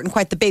is sporting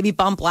quite the baby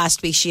bump.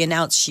 Last week, she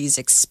announced she's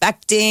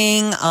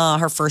expecting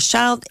her first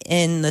child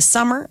in the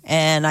summer,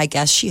 and I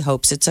guess she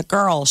hopes it's a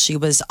girl. She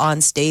was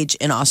on stage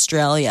in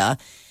Australia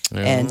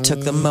and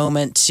took the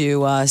moment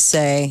to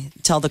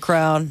tell the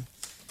crowd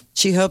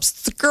she hopes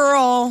it's a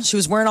girl. She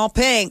was wearing all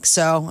pink,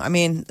 so I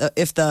mean,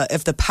 if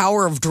the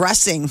power of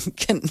dressing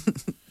can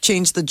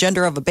change the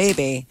gender of a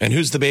baby. And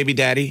who's the baby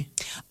daddy?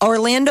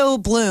 Orlando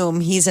Bloom.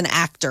 He's an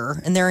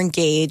actor, and they're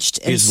engaged.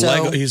 And he's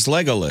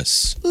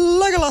Legolas.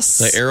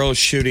 Legolas. The arrow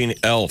shooting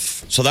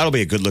elf. So that'll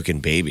be a good looking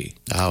baby.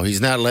 Oh, he's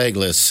not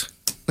legless.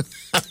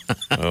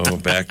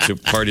 Back to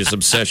Party's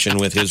obsession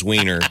with his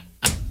wiener.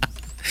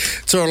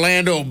 It's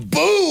Orlando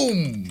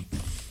Boom.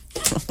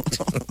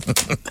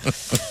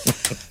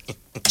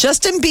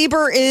 Justin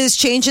Bieber is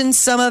changing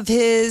some of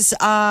his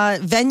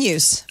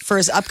venues for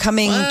his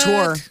upcoming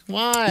tour.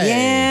 Why?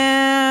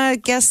 Yeah, I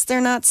guess they're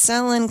not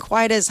selling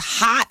quite as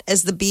hot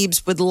as the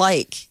Biebs would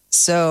like.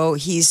 So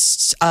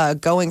he's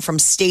going from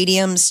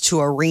stadiums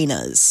to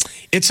arenas.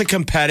 It's a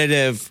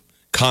competitive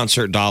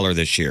concert dollar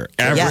this year.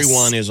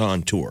 Everyone is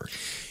on tour.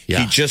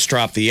 Yeah. He just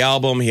dropped the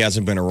album. He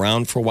hasn't been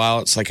around for a while.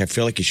 It's like I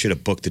feel like he should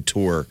have booked the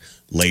tour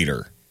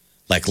later.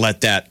 Like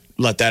let that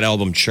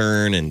album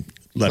churn and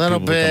let people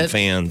become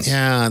fans.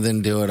 Yeah,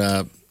 then do it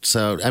up.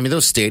 So, I mean,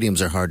 those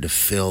stadiums are hard to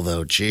fill,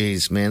 though.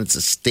 Jeez, man, it's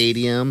a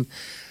stadium.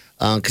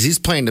 Because he's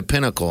playing the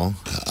Pinnacle,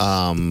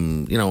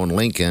 in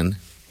Lincoln.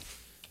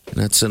 And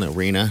that's an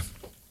arena.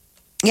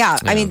 Yeah,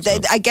 I mean,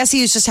 I guess he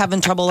was just having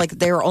trouble. Like,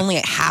 they were only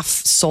at half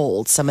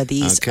sold, some of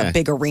these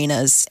big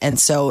arenas. And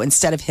so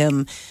instead of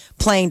him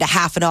playing to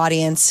half an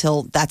audience,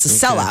 that's a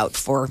sellout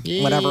for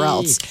whatever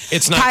else.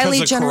 It's not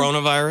because of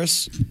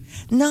coronavirus?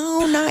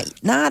 No,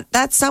 not.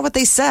 That's not what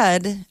they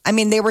said. I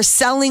mean, they were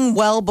selling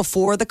well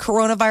before the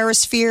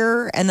coronavirus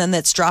fear, and then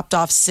that's dropped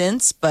off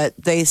since. But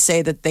they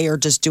say that they are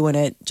just doing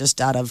it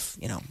just out of,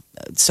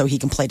 so he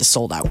can play to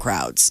sold out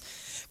crowds.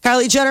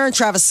 Kylie Jenner and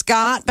Travis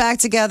Scott back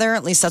together.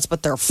 At least that's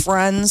what their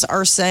friends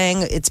are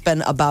saying. It's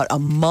been about a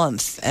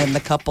month, and the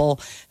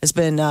couple has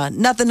been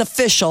nothing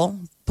official,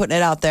 putting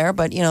it out there,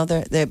 but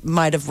they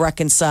might have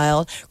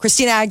reconciled.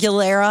 Christina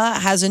Aguilera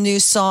has a new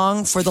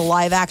song for the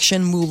live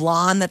action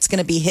Mulan that's going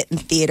to be hitting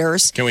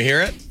theaters. Can we hear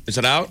it? Is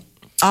it out?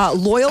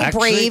 Loyal,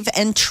 Brave,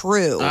 and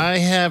True. I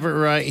have it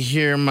right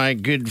here, my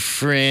good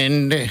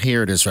friend.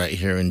 Here it is right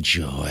here.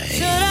 Enjoy.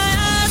 Should I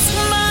ask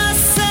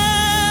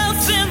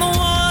myself in the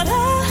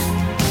water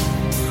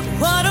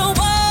what a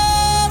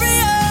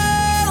warrior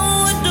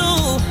would do?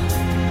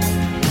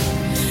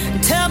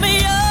 Tell me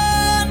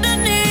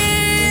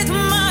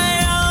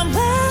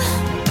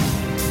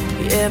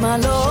am I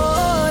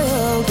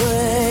loyal,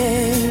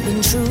 brave,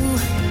 and true?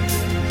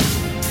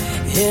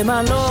 Am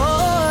I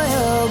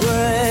loyal,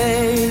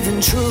 brave,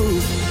 and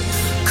true?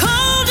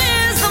 Cold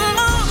is the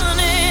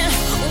morning,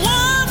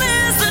 warm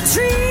is the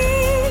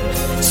dream,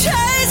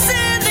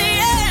 chasing the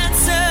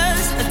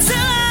answers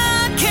until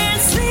I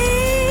can't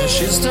sleep.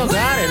 She's still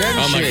got it,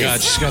 hasn't she? Oh my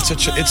God, she's got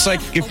such a. It's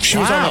like if she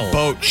was on a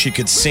boat, she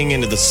could sing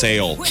into the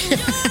sail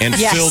and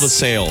fill the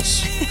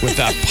sails with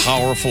that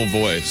powerful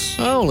voice.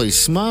 Holy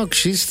smoke,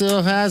 she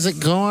still has it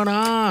going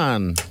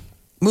on.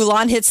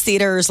 Mulan hits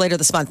theaters later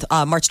this month,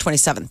 March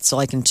 27th, so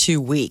like in 2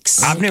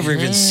 weeks. I've never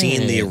even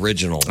seen the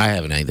original. I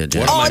haven't either.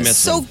 It's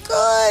so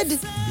good.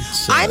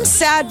 I'm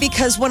sad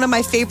because one of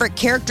my favorite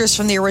characters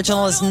from the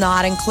original is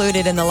not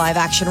included in the live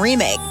action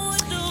remake.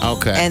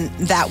 Okay. And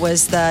that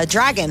was the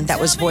dragon that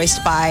was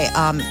voiced by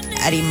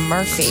Eddie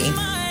Murphy.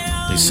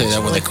 You say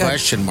that with a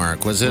question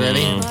mark. Was it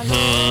Eddie?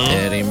 Mm-hmm.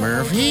 Eddie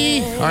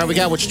Murphy. All right, we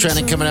got what's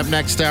trending coming up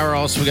next hour.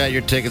 Also, we got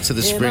your tickets to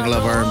the Spring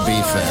Love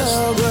R&B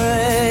Fest.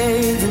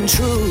 Brave and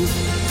true.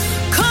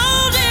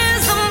 Cold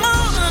is the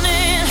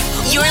morning.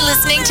 You're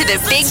listening to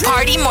the Big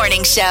Party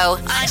Morning Show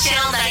on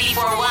Channel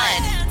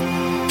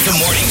 94.1. The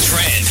morning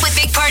trend With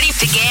Big Party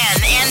began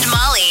and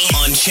Molly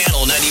on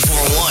Channel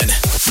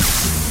 94.1.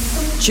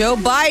 Joe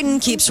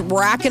Biden keeps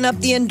racking up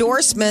the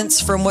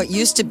endorsements from what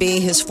used to be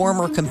his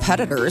former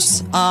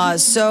competitors.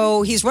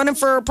 So he's running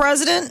for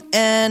president,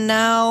 and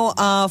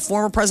now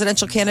former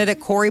presidential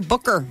candidate Cory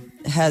Booker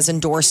has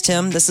endorsed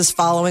him. This is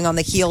following on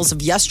the heels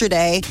of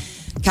yesterday.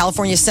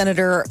 California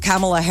Senator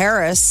Kamala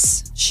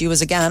Harris, she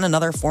was again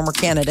another former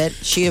candidate.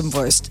 She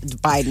endorsed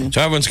Biden.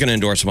 So everyone's going to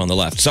endorse him on the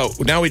left. So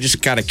now we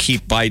just got to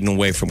keep Biden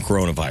away from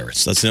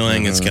coronavirus. That's the only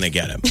thing that's going to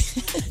get him.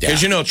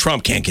 Because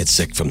Trump can't get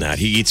sick from that.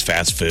 He eats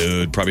fast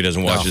food, probably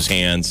doesn't wash his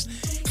hands.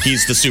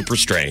 he's the super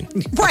strain.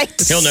 Right.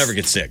 He'll never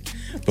get sick.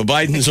 But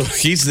Biden's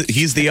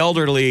he's the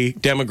elderly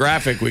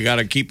demographic we got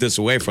to keep this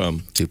away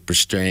from. Super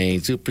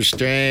strain.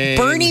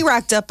 Bernie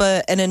racked up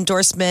an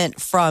endorsement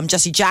from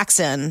Jesse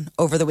Jackson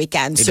over the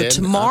weekend. He so did?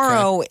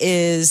 tomorrow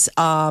is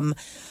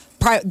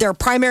there are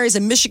primaries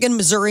in Michigan,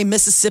 Missouri,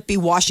 Mississippi,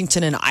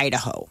 Washington, and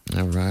Idaho.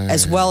 All right.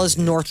 As well as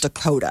North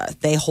Dakota.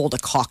 They hold a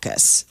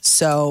caucus.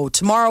 So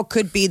tomorrow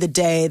could be the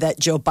day that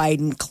Joe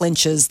Biden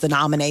clinches the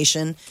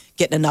nomination,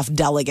 getting enough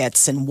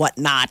delegates and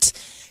whatnot.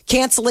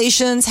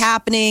 Cancellations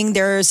happening.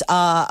 There's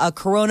a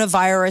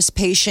coronavirus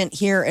patient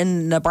here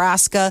in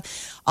Nebraska,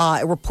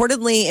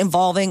 reportedly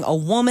involving a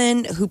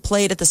woman who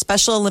played at the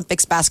Special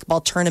Olympics basketball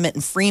tournament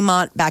in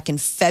Fremont back in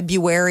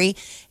February.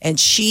 And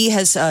she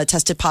has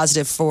tested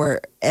positive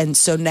and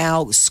so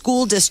now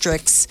school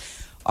districts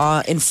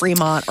in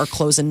Fremont are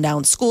closing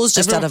down schools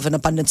just out of an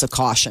abundance of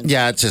caution.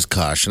 Yeah, it's just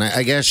caution.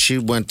 I guess she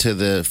went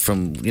to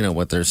from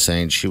what they're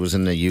saying, she was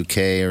in the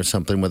UK or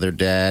something with her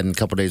dad, and a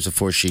couple of days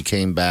before she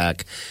came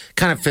back,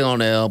 kind of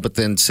feeling ill. But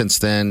then since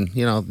then,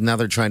 now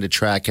they're trying to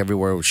track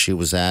everywhere she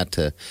was at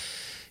to,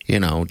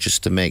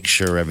 just to make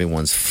sure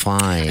everyone's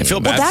fine. I feel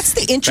bad. Well, that's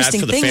the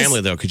interesting bad for thing the family,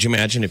 though. Could you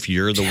imagine if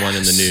you're the one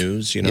in the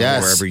news,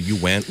 wherever you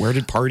went? Where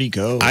did party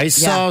go? I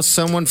saw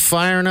someone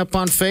firing up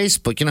on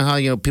Facebook. You know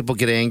how, people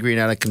get angry and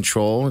out of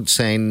control and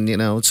saying,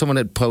 someone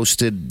had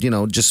posted,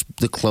 just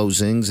the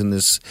closings, and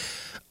this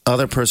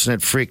other person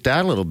had freaked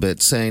out a little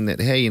bit saying that,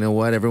 hey, you know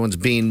what? Everyone's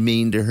being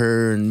mean to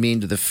her and mean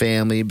to the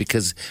family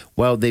because,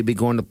 they'd be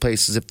going to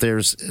places if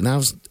there's, and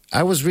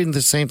I was reading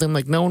the same thing.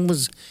 Like, no one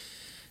was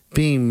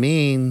being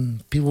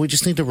mean. People, we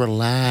just need to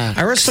relax.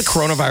 I guess the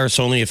coronavirus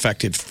only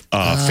affected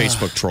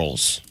Facebook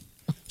trolls.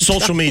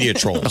 Social media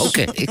trolls.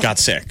 Okay. Got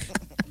sick.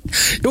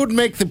 It would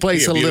make the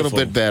place a little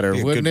bit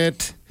better, wouldn't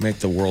it? Make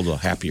the world a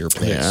happier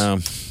place. Yeah.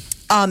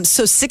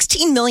 So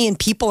 16 million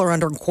people are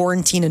under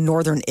quarantine in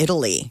northern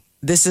Italy.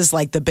 This is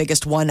like the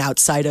biggest one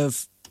outside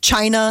of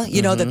China,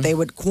 that they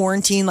would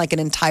quarantine like an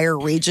entire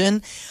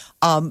region.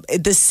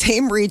 The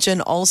same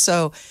region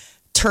also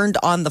turned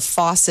on the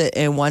faucet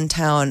in one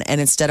town,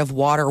 and instead of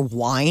water,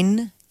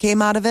 wine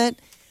came out of it.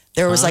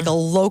 There was like a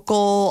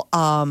local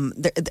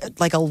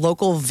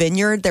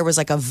vineyard. There was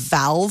like a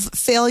valve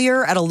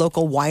failure at a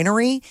local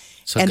winery,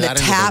 and the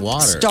tap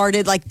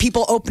started, like,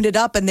 people opened it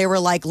up and they were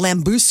like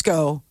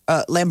Lambrusco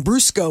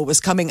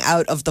was coming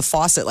out of the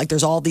faucet. Like,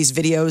 there's all these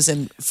videos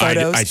and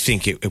photos. I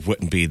think it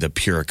wouldn't be the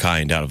pure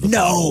kind out of the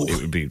bottle.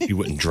 It would be, you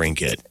wouldn't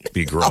drink it. It'd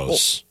be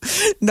gross.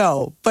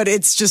 No, but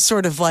it's just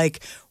sort of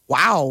like,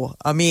 wow.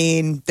 I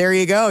mean, there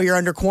you go. You're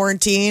under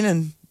quarantine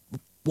and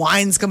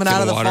wine's coming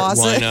out of the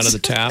faucet. Wine out of the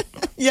tap.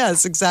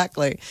 Yes,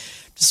 exactly.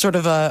 Just sort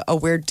of a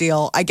weird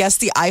deal. I guess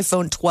the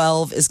iPhone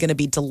 12 is going to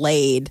be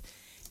delayed,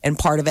 and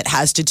part of it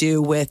has to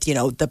do with,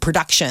 the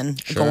production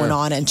going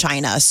on in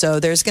China. So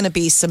there's going to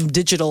be some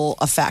digital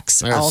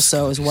effects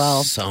also as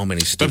well. So many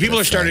But people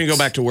are starting to go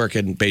back to work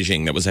in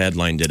Beijing. That was a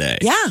headline today.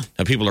 Yeah.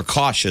 Now, people are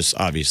cautious,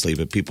 obviously,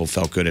 but people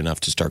felt good enough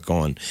to start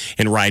going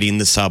and riding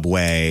the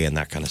subway and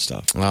that kind of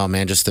stuff. Oh,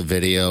 man, just the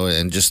video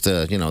and just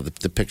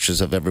the pictures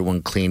of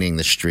everyone cleaning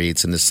the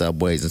streets and the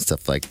subways and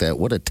stuff like that.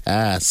 What a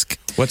task.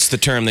 What's the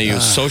term they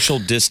use? Social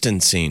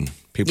distancing.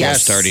 People are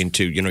starting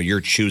to, you're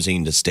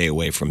choosing to stay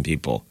away from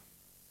people.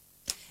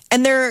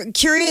 And they're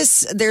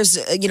curious. There's,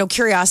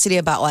 curiosity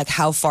about, like,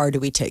 how far do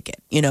we take it?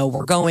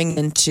 We're going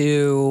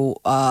into,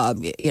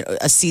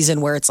 a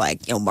season where it's like,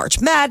 March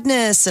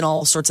Madness and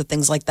all sorts of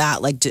things like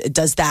that. Like,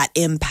 does that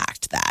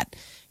impact that?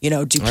 Do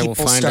people I will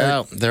find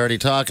out. They're already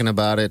talking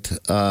about it.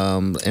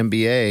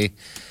 NBA,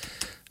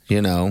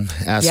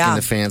 asking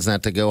the fans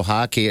not to go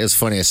hockey. It was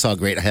funny. I saw a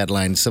great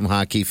headline. Some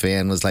hockey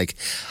fan was like,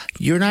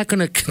 you're not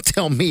going to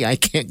tell me I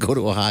can't go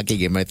to a hockey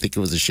game. I think it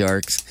was the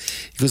Sharks.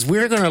 He goes,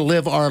 we're going to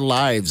live our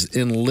lives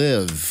and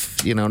live,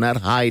 not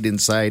hide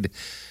inside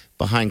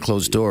behind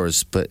closed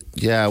doors. But,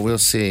 yeah, we'll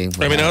see.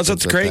 I mean, I was at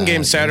the Creighton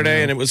game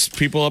Saturday, and it was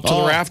people up to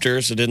the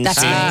rafters. It didn't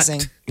seem,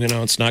 amazing.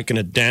 It's not going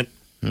to dent.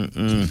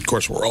 Of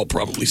course, we're all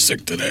probably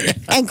sick today.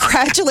 And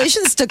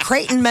congratulations to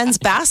Creighton men's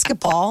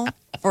basketball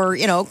for,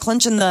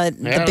 clinching the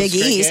Big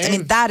East. Game. I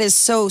mean, that is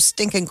so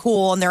stinking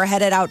cool. And they're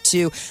headed out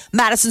to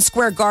Madison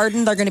Square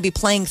Garden. They're going to be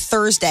playing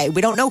Thursday.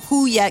 We don't know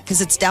who yet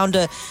because it's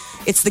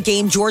the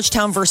game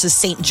Georgetown versus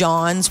St.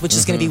 John's, which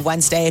is going to be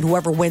Wednesday. And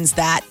whoever wins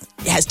that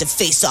has to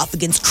face off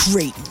against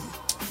Creighton.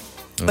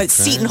 But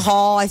Seton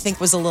Hall, I think,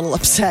 was a little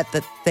upset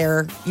that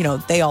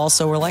they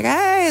also were like,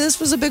 hey, this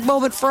was a big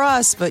moment for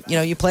us. But,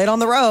 you played on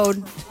the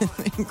road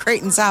in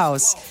Creighton's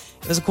house.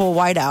 It was a cool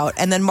whiteout.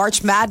 And then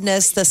March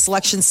Madness, the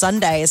Selection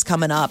Sunday is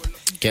coming up.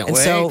 Can't wait.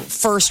 So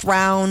first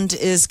round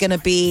is going to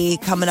be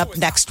coming up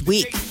next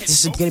week.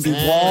 This is going to be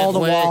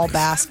wall-to-wall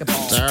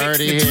basketball. It's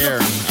already here.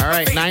 All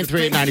right,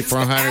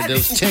 938-9400.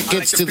 Those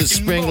tickets to the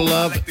Spring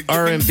Love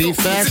R&B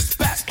Fest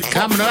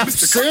coming up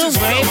soon,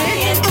 baby.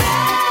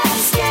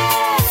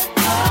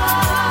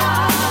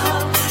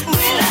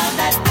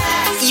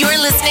 You're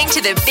listening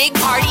to the Big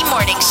Party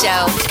Morning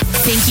Show.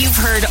 Think you've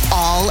heard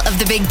all of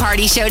the Big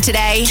Party Show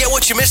today? Get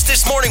what you missed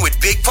this morning with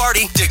Big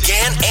Party,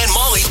 DeGan, and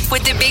Molly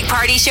With the Big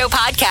Party Show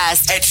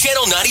podcast. at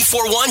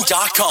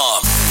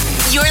channel941.com.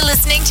 You're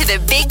listening to the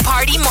Big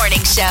Party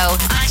Morning Show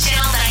on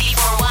Channel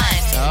 94.1.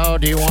 Oh,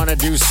 do you want to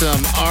do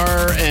some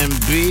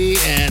R&B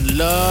and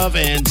love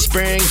and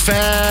Spring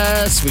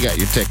Fest? We got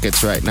your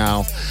tickets right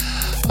now.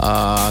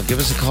 Give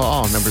us a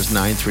call. Number's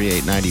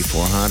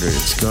 938-9400.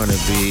 It's going to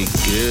be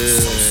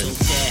good.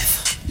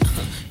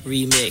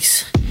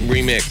 Remix.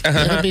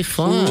 It'll be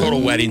fun.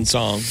 Total wedding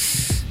song.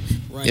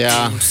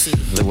 Yeah,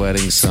 the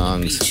wedding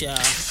songs.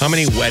 How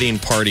many wedding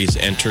parties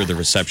enter the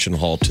reception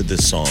hall to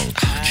this song?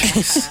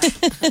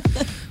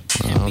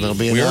 Well, there'll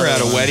be We were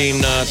at a one.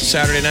 wedding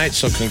Saturday night,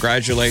 so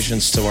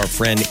congratulations to our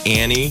friend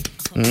Annie.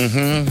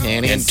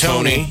 Annie and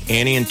Tony.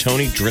 Annie and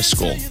Tony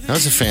Driscoll. That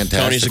was a fantastic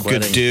Tony's a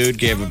good wedding. dude,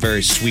 gave a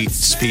very sweet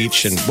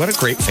speech, and what a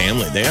great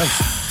family.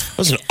 It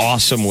was an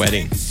awesome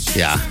wedding.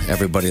 Yeah,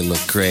 everybody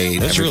looked great.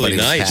 That's really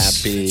Everybody was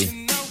nice. happy.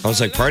 I was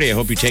like, Party, I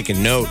hope you take a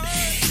note.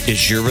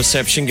 Is your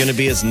reception going to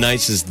be as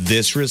nice as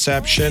this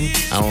reception?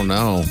 I don't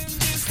know.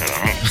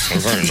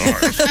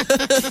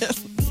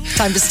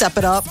 Time to step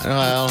it up.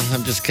 Well,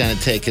 I'm just kind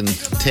of taking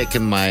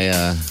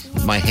my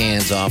my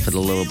hands off it a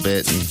little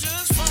bit and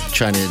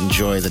trying to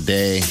enjoy the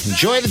day,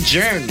 enjoy the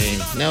journey.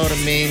 Know what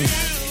I mean?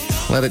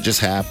 Let it just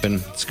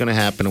happen. It's going to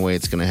happen the way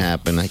it's going to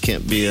happen. I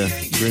can't be a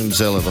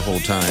Dreamzilla the whole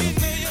time.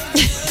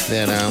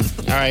 You know.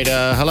 All right.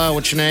 Hello.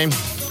 What's your name?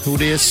 Who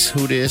this?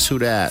 Who this? Who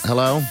that?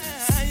 Hello.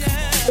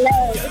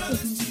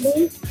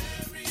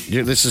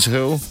 This is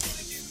who?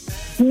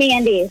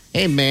 Mandy.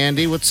 Hey,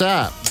 Mandy. What's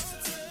up?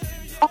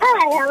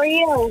 Hi, how are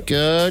you?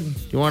 Good.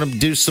 You want to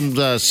do some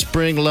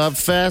Spring Love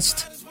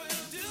Fest?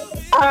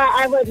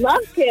 I would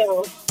love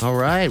to. All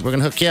right, we're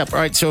gonna hook you up. All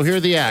right, so here are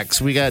the acts.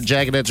 We got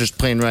Jagged Edges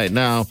playing right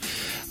now.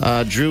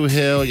 Drew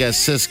Hill, you got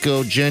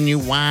Cisco,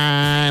 Genuine.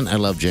 I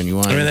love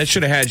Genuine. I mean, that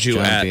should have had you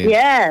John at Bean.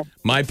 Yes.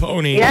 My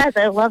Pony Yes,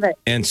 I love it.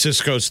 and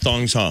Cisco's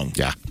Thong Song.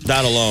 Yeah.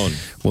 That alone.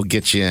 We'll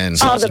get you in.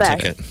 All the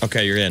best. Ticket.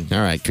 Okay, you're in.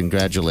 All right,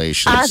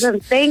 congratulations. Awesome.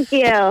 Thank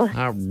you.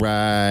 All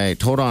right,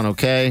 hold on,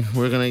 okay?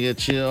 We're gonna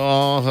get you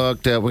all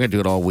hooked up. We're gonna do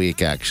it all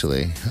week,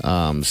 actually.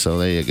 So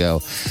there you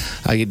go.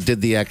 You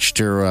did the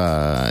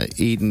extra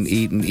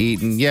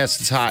eating. Yes,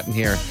 it's hot in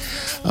here.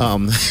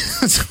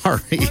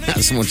 Sorry,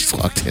 someone just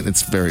walked in.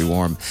 It's very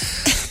warm.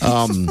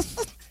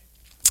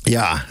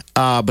 Yeah,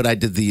 but I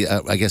did the.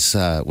 I guess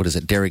what is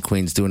it? Dairy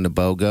Queen's doing the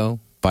BOGO.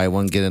 Buy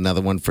one, get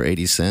another one for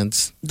 80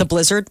 cents. The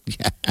Blizzard.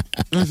 Yeah.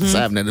 So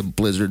I haven't had a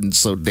Blizzard in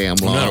so damn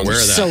long. not aware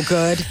of that. So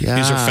good. Yeah.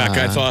 These are fat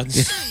guy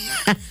thoughts.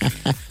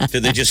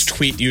 Did they just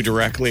tweet you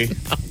directly?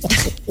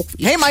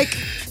 Hey, Mike.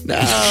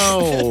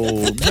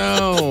 No.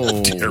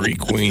 Dairy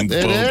Queen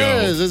It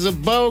BOGO. is. It's a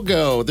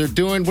BOGO. They're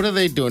doing, what are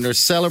they doing? They're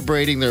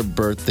celebrating their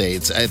birthday.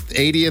 It's at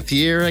 80th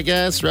year, I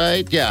guess,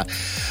 right? Yeah.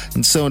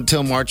 And so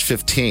until March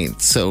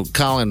 15th. So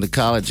Colin, the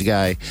college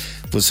guy,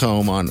 was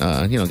home on,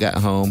 got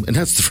home. And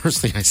that's the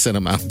first thing I sent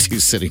him out to,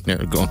 sitting there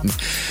going,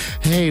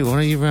 hey, why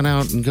don't you run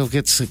out and go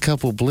get a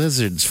couple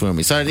Blizzards for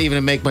me? So I didn't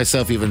even make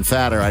myself even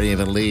fatter. I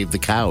didn't even leave the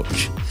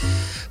couch.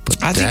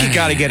 But I think you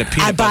got to get a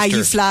peanut I buy buster.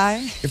 you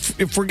fly.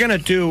 If we're going to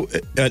do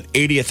an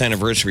 80th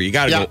anniversary, you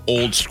got to go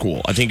old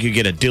school. I think you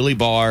get a Dilly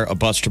Bar, a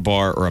Buster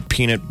Bar, or a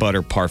peanut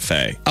butter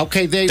parfait.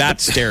 Okay,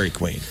 That's Dairy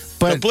Queen.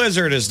 But- the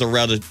Blizzard is the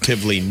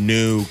relatively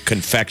new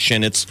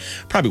confection. It's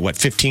probably,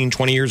 15,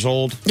 20 years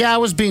old? Yeah, I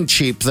was being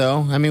cheap,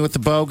 though. I mean, with the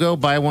BOGO,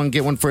 buy one,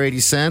 get one for 80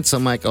 cents.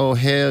 I'm like, oh,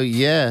 hell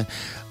yeah.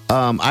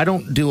 I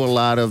don't do a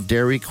lot of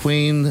Dairy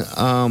Queen,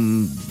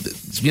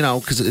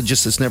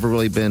 because it's never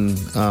really been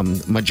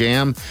my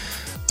jam.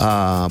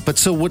 But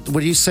so what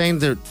are you saying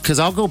there? Because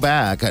I'll go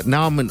back.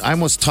 Now I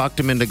almost talked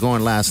him into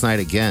going last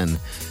night again.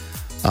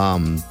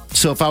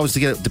 So if I was to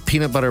get the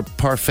peanut butter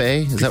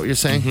parfait, is that what you're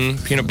saying?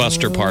 Mm-hmm. Peanut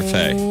buster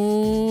parfait.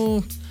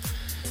 Ooh,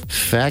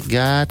 fat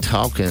guy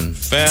talking.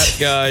 Fat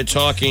guy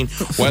talking.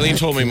 Wileen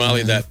told me,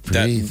 Molly, that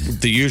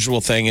the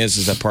usual thing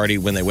is that Party,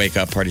 when they wake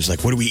up, Party's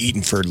like, what are we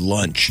eating for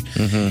lunch?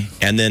 Mm-hmm.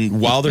 And then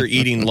while they're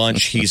eating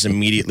lunch, he's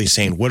immediately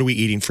saying, what are we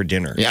eating for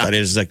dinner? Yeah. That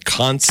is a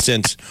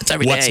constant,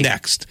 every what's day.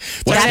 next?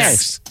 What's Yes.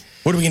 next?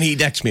 What are we going to eat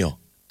next meal?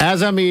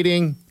 As I'm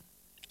eating,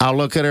 I'll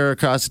look at her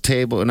across the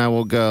table and I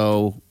will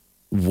go,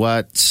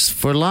 what's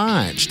for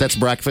lunch? That's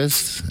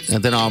breakfast.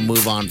 And then I'll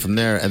move on from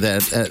there. And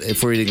then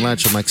if we're eating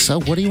lunch, I'm like,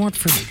 so what do you want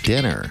for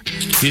dinner?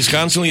 He's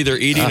constantly either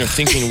eating or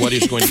thinking what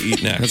he's going to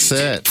eat next.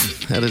 That's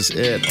it. That is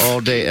it.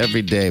 All day,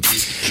 every day.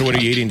 So what are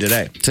you eating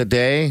today?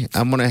 Today,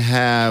 I'm going to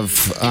have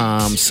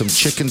some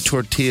chicken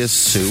tortilla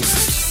soup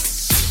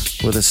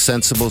with a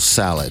sensible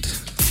salad.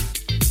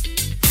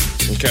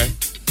 Okay.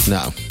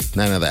 No,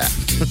 none of that.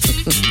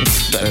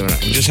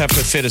 You just have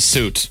to fit a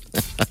suit.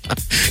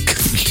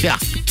 Yeah.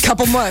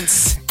 Couple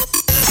months.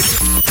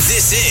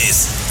 This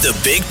is the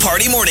Big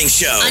Party Morning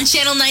Show. On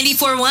Channel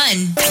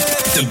 94.1.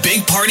 The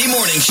Big Party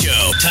Morning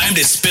Show. Time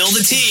to spill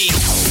the tea.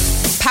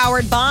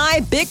 Powered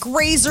by Bic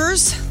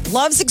Razors.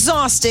 Love's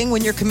exhausting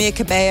when you're Camila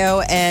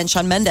Cabello and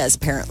Shawn Mendes,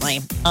 apparently.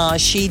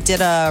 She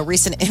did a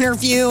recent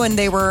interview and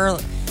they were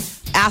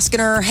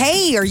asking her,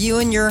 hey, are you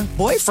and your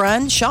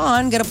boyfriend,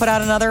 Sean, going to put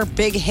out another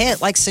big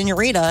hit like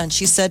Senorita? And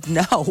she said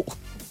no.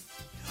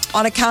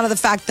 On account of the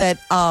fact that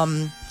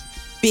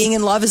being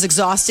in love is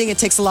exhausting. It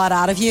takes a lot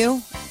out of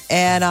you.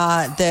 And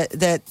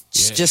the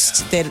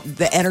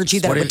energy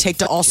that it would take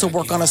to also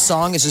work on a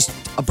song is just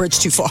a bridge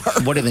too far.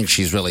 What do you think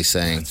she's really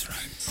saying?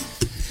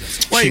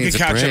 Well, you could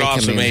couch it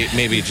off, so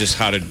maybe just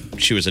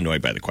she was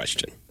annoyed by the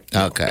question.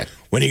 Okay.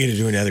 When are you going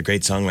to do another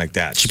great song like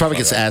that? She probably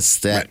gets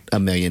asked that a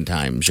million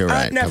times. You're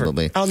right,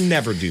 probably. I'll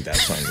never do that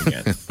song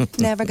again.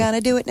 Never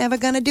gonna do it, never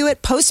gonna do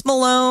it. Post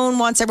Malone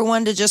wants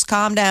everyone to just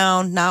calm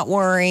down, not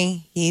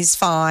worry. He's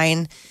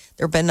fine.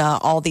 There have been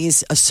all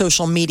these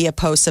social media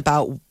posts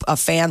about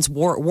fans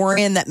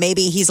worrying that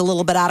maybe he's a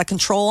little bit out of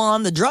control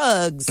on the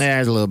drugs. Yeah,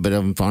 there's a little bit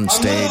of him on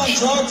stage. I'm not on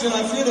drugs, and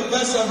I feel the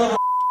best I've ever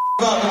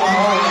felt in my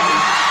whole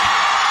life.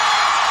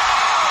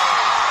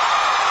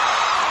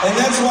 And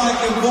that's why I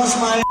can bust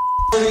my ass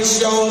for these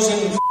shows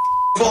and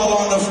fall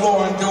on the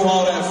floor and do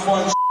all that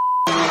fun shit.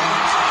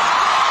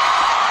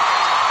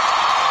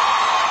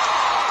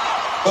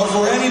 But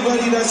for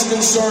anybody that's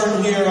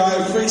concerned here, I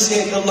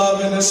appreciate the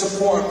love and the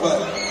support, but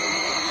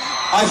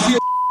I feel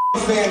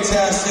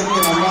fantastic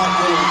and I'm not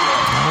doing it.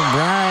 All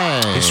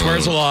right. He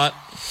swears a lot.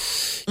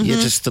 Yeah,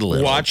 just a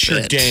little. Watch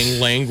your dang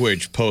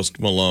language, Post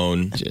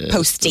Malone.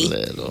 Posty.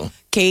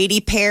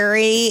 Katy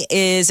Perry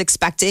is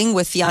expecting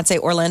with fiance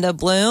Orlando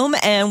Bloom,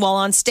 and while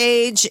on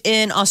stage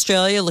in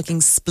Australia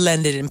looking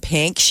splendid in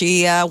pink,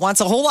 she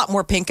wants a whole lot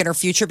more pink in her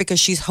future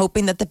because she's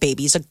hoping that the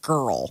baby's a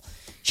girl.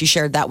 She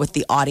shared that with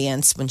the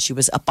audience when she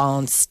was up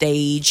on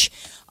stage,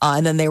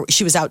 and then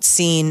she was out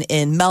seen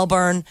in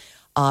Melbourne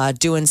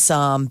doing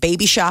some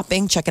baby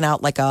shopping, checking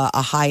out like a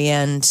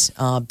high-end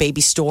baby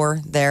store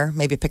there,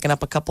 maybe picking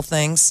up a couple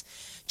things.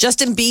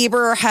 Justin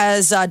Bieber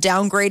has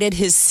downgraded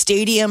his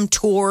stadium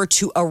tour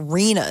to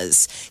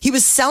arenas. He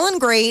was selling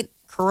great.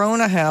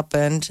 Corona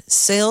happened.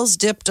 Sales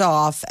dipped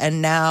off,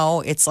 and now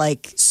it's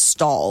like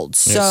stalled.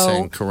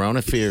 So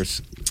Corona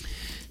fears.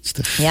 It's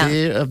the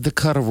fear of the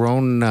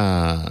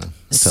Corona.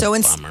 It's a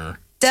bummer.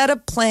 Instead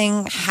of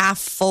playing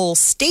half-full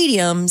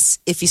stadiums,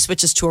 if he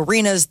switches to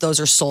arenas, those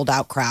are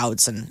sold-out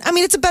crowds. And I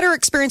mean, it's a better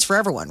experience for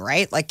everyone,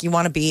 right? Like you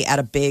want to be at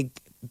a big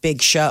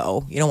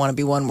show. You don't want to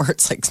be one where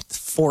it's like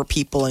 4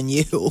 people and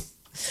you.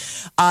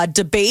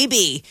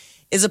 DaBaby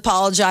is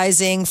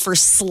apologizing for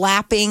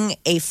slapping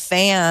a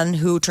fan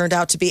who turned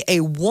out to be a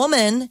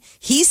woman.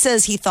 He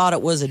says he thought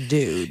it was a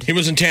dude. He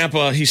was in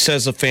Tampa. He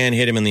says a fan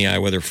hit him in the eye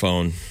with her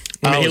phone.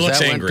 I mean, he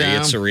looks angry.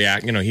 It's a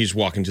react. He's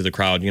walking to the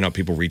crowd.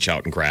 People reach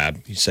out and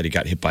grab. He said he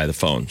got hit by the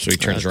phone, so he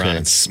turns around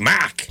and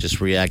smack. Just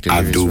reacted.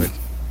 I do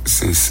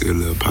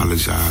sincerely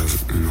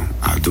apologize.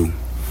 I do.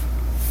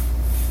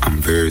 I'm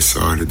very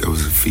sorry that there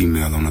was a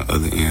female on the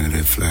other end of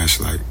that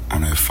flashlight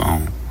on that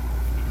phone.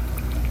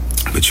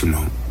 But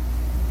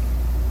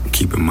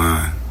keep in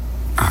mind,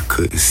 I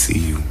couldn't see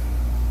you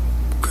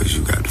because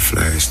you got the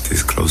flash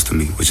this close to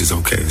me, which is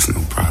okay. It's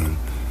no problem.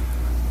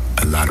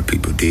 A lot of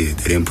people did.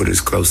 They didn't put it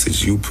as close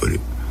as you put it.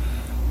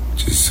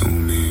 Just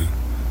zoom in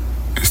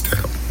instead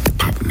of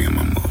popping me in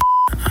my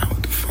motherfucking eye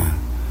with the phone.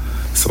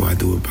 So I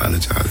do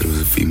apologize. There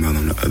was a female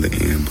on the other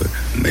end, but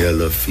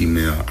male or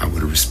female, I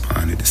would have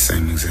responded the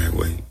same exact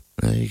way.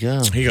 There you go.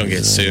 He's going to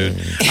get sued.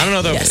 I don't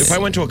know, though. Yes. If I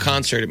went to a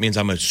concert, it means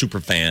I'm a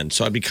super fan.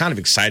 So I'd be kind of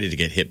excited to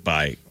get hit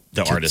by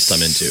the artist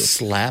I'm into.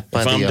 Slapped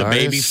by the artist? If I'm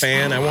DaBaby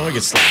fan, I want to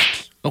get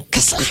slapped. Oh,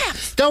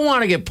 don't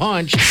want to get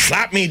punched.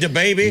 Slap me,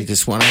 DaBaby. You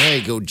just want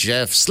to, go,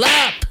 Jeff.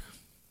 Slap.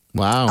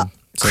 Wow.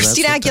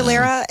 Christina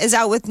Aguilera is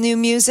out with new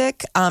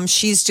music.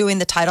 She's doing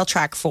the title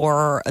track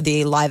for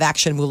the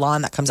live-action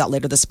Mulan that comes out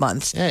later this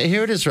month. Yeah,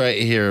 here it is right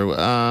here.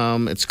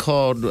 It's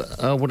called,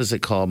 what is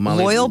it called?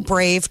 Molly? Loyal,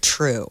 Brave,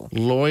 True.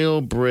 Loyal,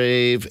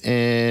 Brave,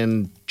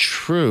 and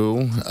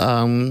True.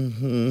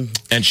 And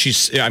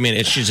she's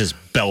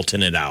just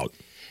belting it out.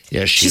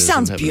 Yeah, she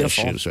sounds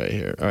beautiful. Shoes right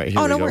here. All right,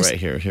 here we go. Right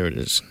here. Here it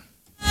is.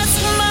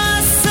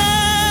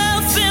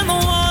 Myself in the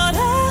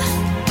water,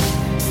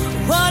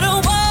 what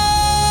a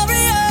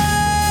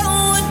warrior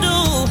would do.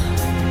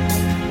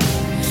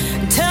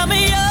 Tell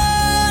me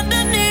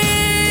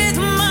underneath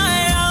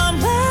my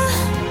armor,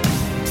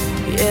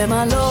 am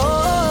I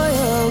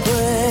loyal,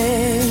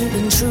 brave,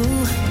 and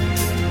true?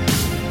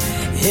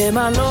 Am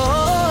I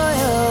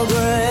loyal,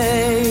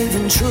 brave,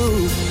 and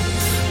true?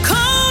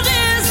 Cold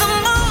is the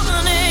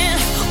morning,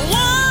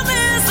 warm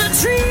is the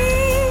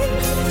dream,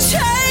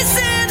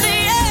 chasing the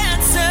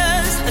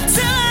answers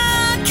until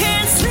I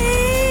can't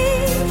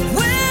sleep.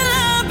 Will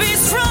I be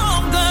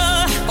stronger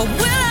or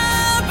will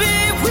I be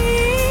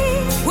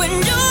weak when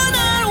you're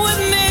not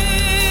with me?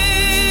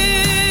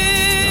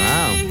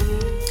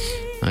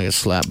 Wow. I get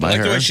slapped by her. I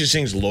like the way she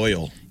sings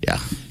Loyal. Yeah.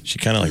 She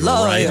kind of like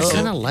I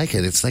kind of like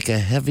it. It's like a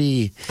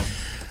heavy...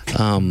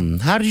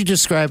 how did you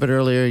describe it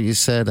earlier? You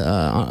said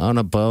on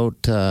a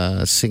boat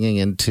singing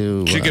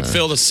into... She could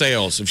fill the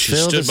sails if she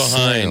stood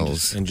behind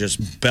and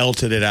just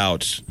belted it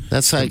out.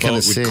 That's how I kind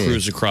of see. The boat would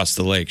cruise across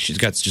the lake. She's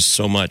got just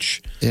so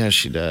much... Yeah,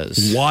 she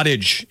does.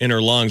 Wattage in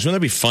her lungs. Wouldn't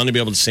that be fun to be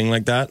able to sing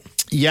like that?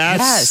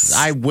 Yes.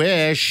 I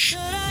wish.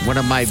 One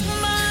of my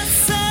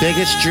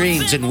Biggest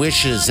dreams and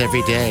wishes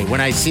every day. When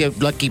I see a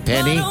lucky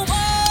penny,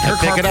 I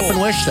pick it up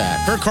and wish that.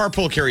 Her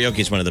carpool karaoke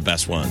is one of the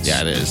best ones.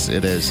 Yeah, it is.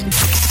 It is.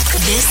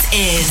 This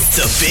is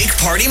The Big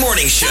Party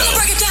Morning Show.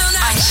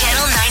 on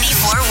Channel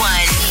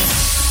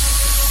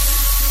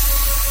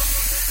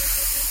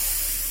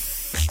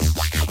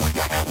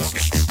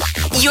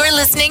 94.1. You're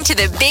listening to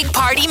the Big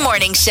Party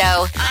Morning Show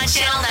on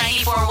Channel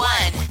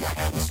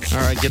 94.1. All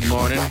right, good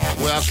morning.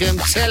 Welcome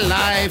to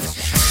live.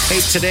 Hey,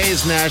 today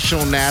is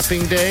National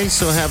Napping Day,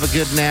 so have a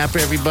good nap,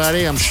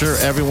 everybody. I'm sure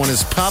everyone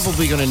is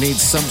probably going to need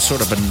some sort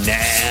of a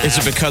nap. Is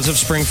it because of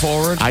Spring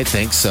Forward? I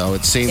think so.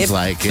 It seems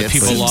like it.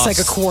 People Seems lost like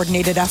a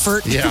coordinated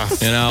effort. Yeah.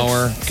 an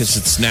hour because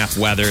it's nap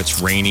weather.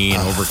 It's rainy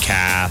and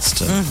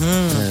overcast.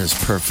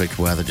 It's perfect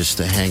weather just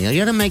to hang out. You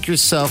got to make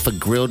yourself a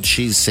grilled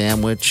cheese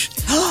sandwich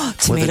Tomato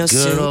with a good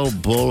soup.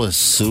 old bowl of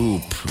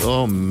soup.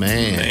 Oh,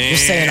 man. You're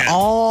saying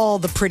all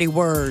the pretty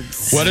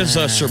words. What does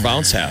Sir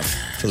Bounce have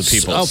for the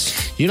people? Oh,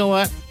 you know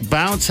what?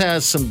 Bounce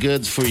has some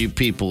goods for you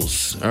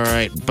peoples. All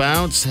right.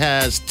 Bounce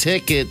has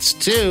tickets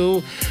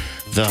to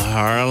the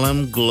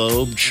Harlem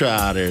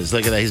Globetrotters.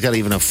 Look at that. He's got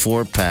even a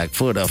 4-pack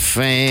for the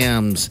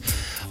fams.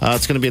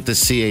 It's going to be at the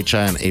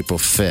CHI on April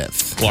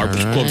 5th.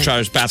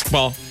 Globetrotters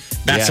basketball.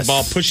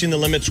 Yes. Pushing the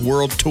limits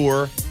world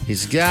tour.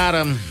 He's got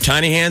him.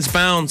 Tiny hands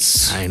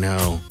bounce. I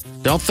know.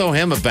 Don't throw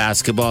him a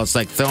basketball. It's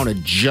like throwing a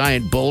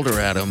giant boulder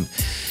at him.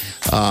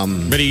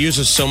 But he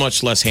uses so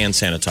much less hand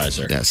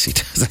sanitizer. Yes, he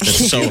does.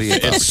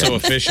 It's so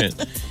efficient.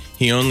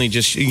 You only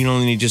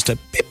need just a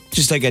beep,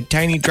 just like a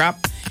tiny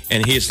drop,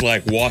 and he's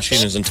like washing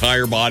his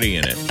entire body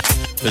in it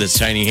with his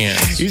tiny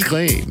hands. He's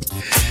clean.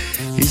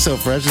 He's so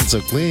fresh and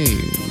so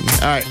clean.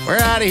 All right, we're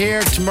out of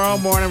here. Tomorrow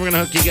morning, we're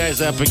going to hook you guys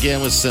up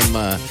again with some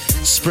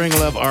Spring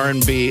Love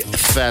R&B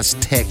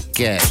Fest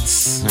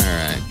tickets. All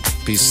right.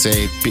 Be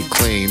safe. Be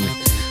clean.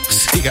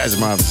 See you guys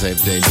tomorrow. Have a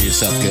safe day. Do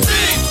yourself good.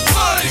 Big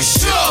Party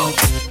Show.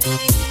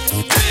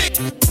 Big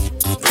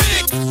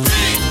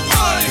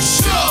Party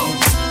Show.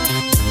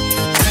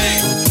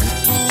 Big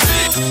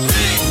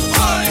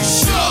Party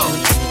Show.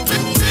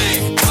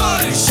 Big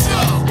Party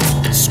Show.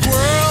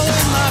 Squirrel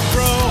in my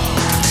fro.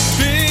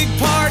 Big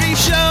Party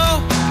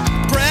Show.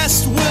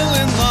 Breast will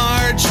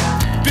enlarge.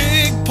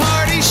 Big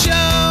Party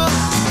Show.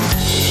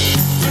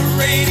 The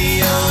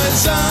radio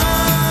is on.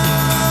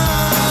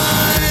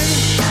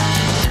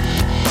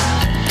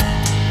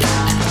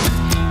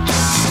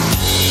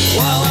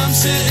 While I'm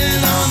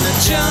sitting on the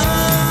john.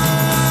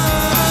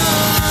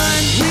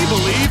 We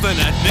believe in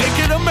a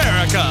naked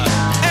America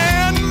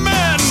and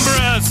man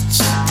breasts.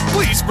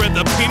 Please spread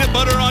the peanut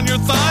butter on your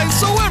thighs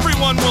so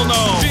everyone will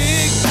know.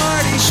 Big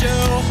Party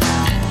Show.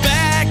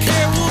 Back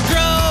hair will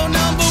grow.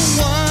 Number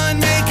one,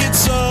 make it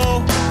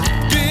so.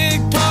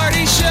 Big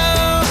Party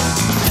Show.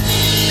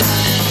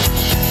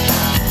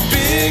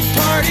 Big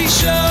Party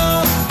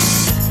Show.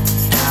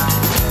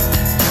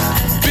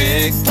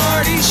 Big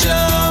Party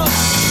Show.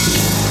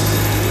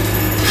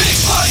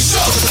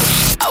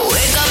 I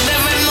wake up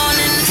every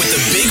morning With the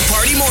Big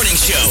Party Morning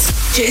Show.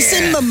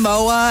 Jason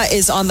Momoa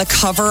is on the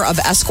cover of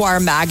Esquire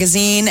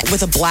magazine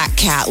with a black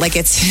cat. Like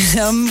it's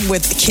him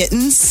with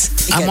kittens.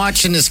 I'm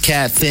watching this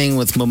cat thing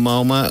with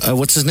Momoa.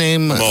 What's his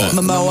name?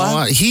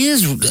 Momoa. He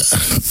is...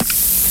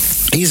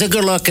 He's a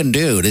good-looking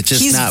dude. It's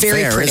just He's not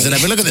very fair, pretty. isn't it? I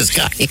mean, look at this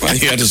guy. He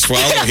had to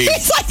swallow.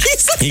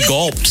 He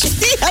gulped.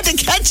 He had to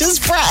catch his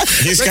breath.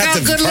 He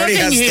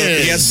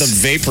has the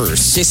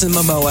vapors. Jason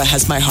Momoa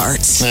has my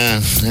heart.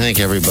 I think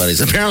everybody's.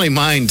 Apparently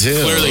mine,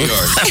 too. Clearly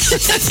yours.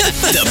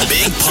 The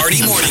Big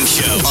Party Morning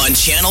Show on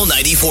Channel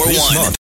 94.1.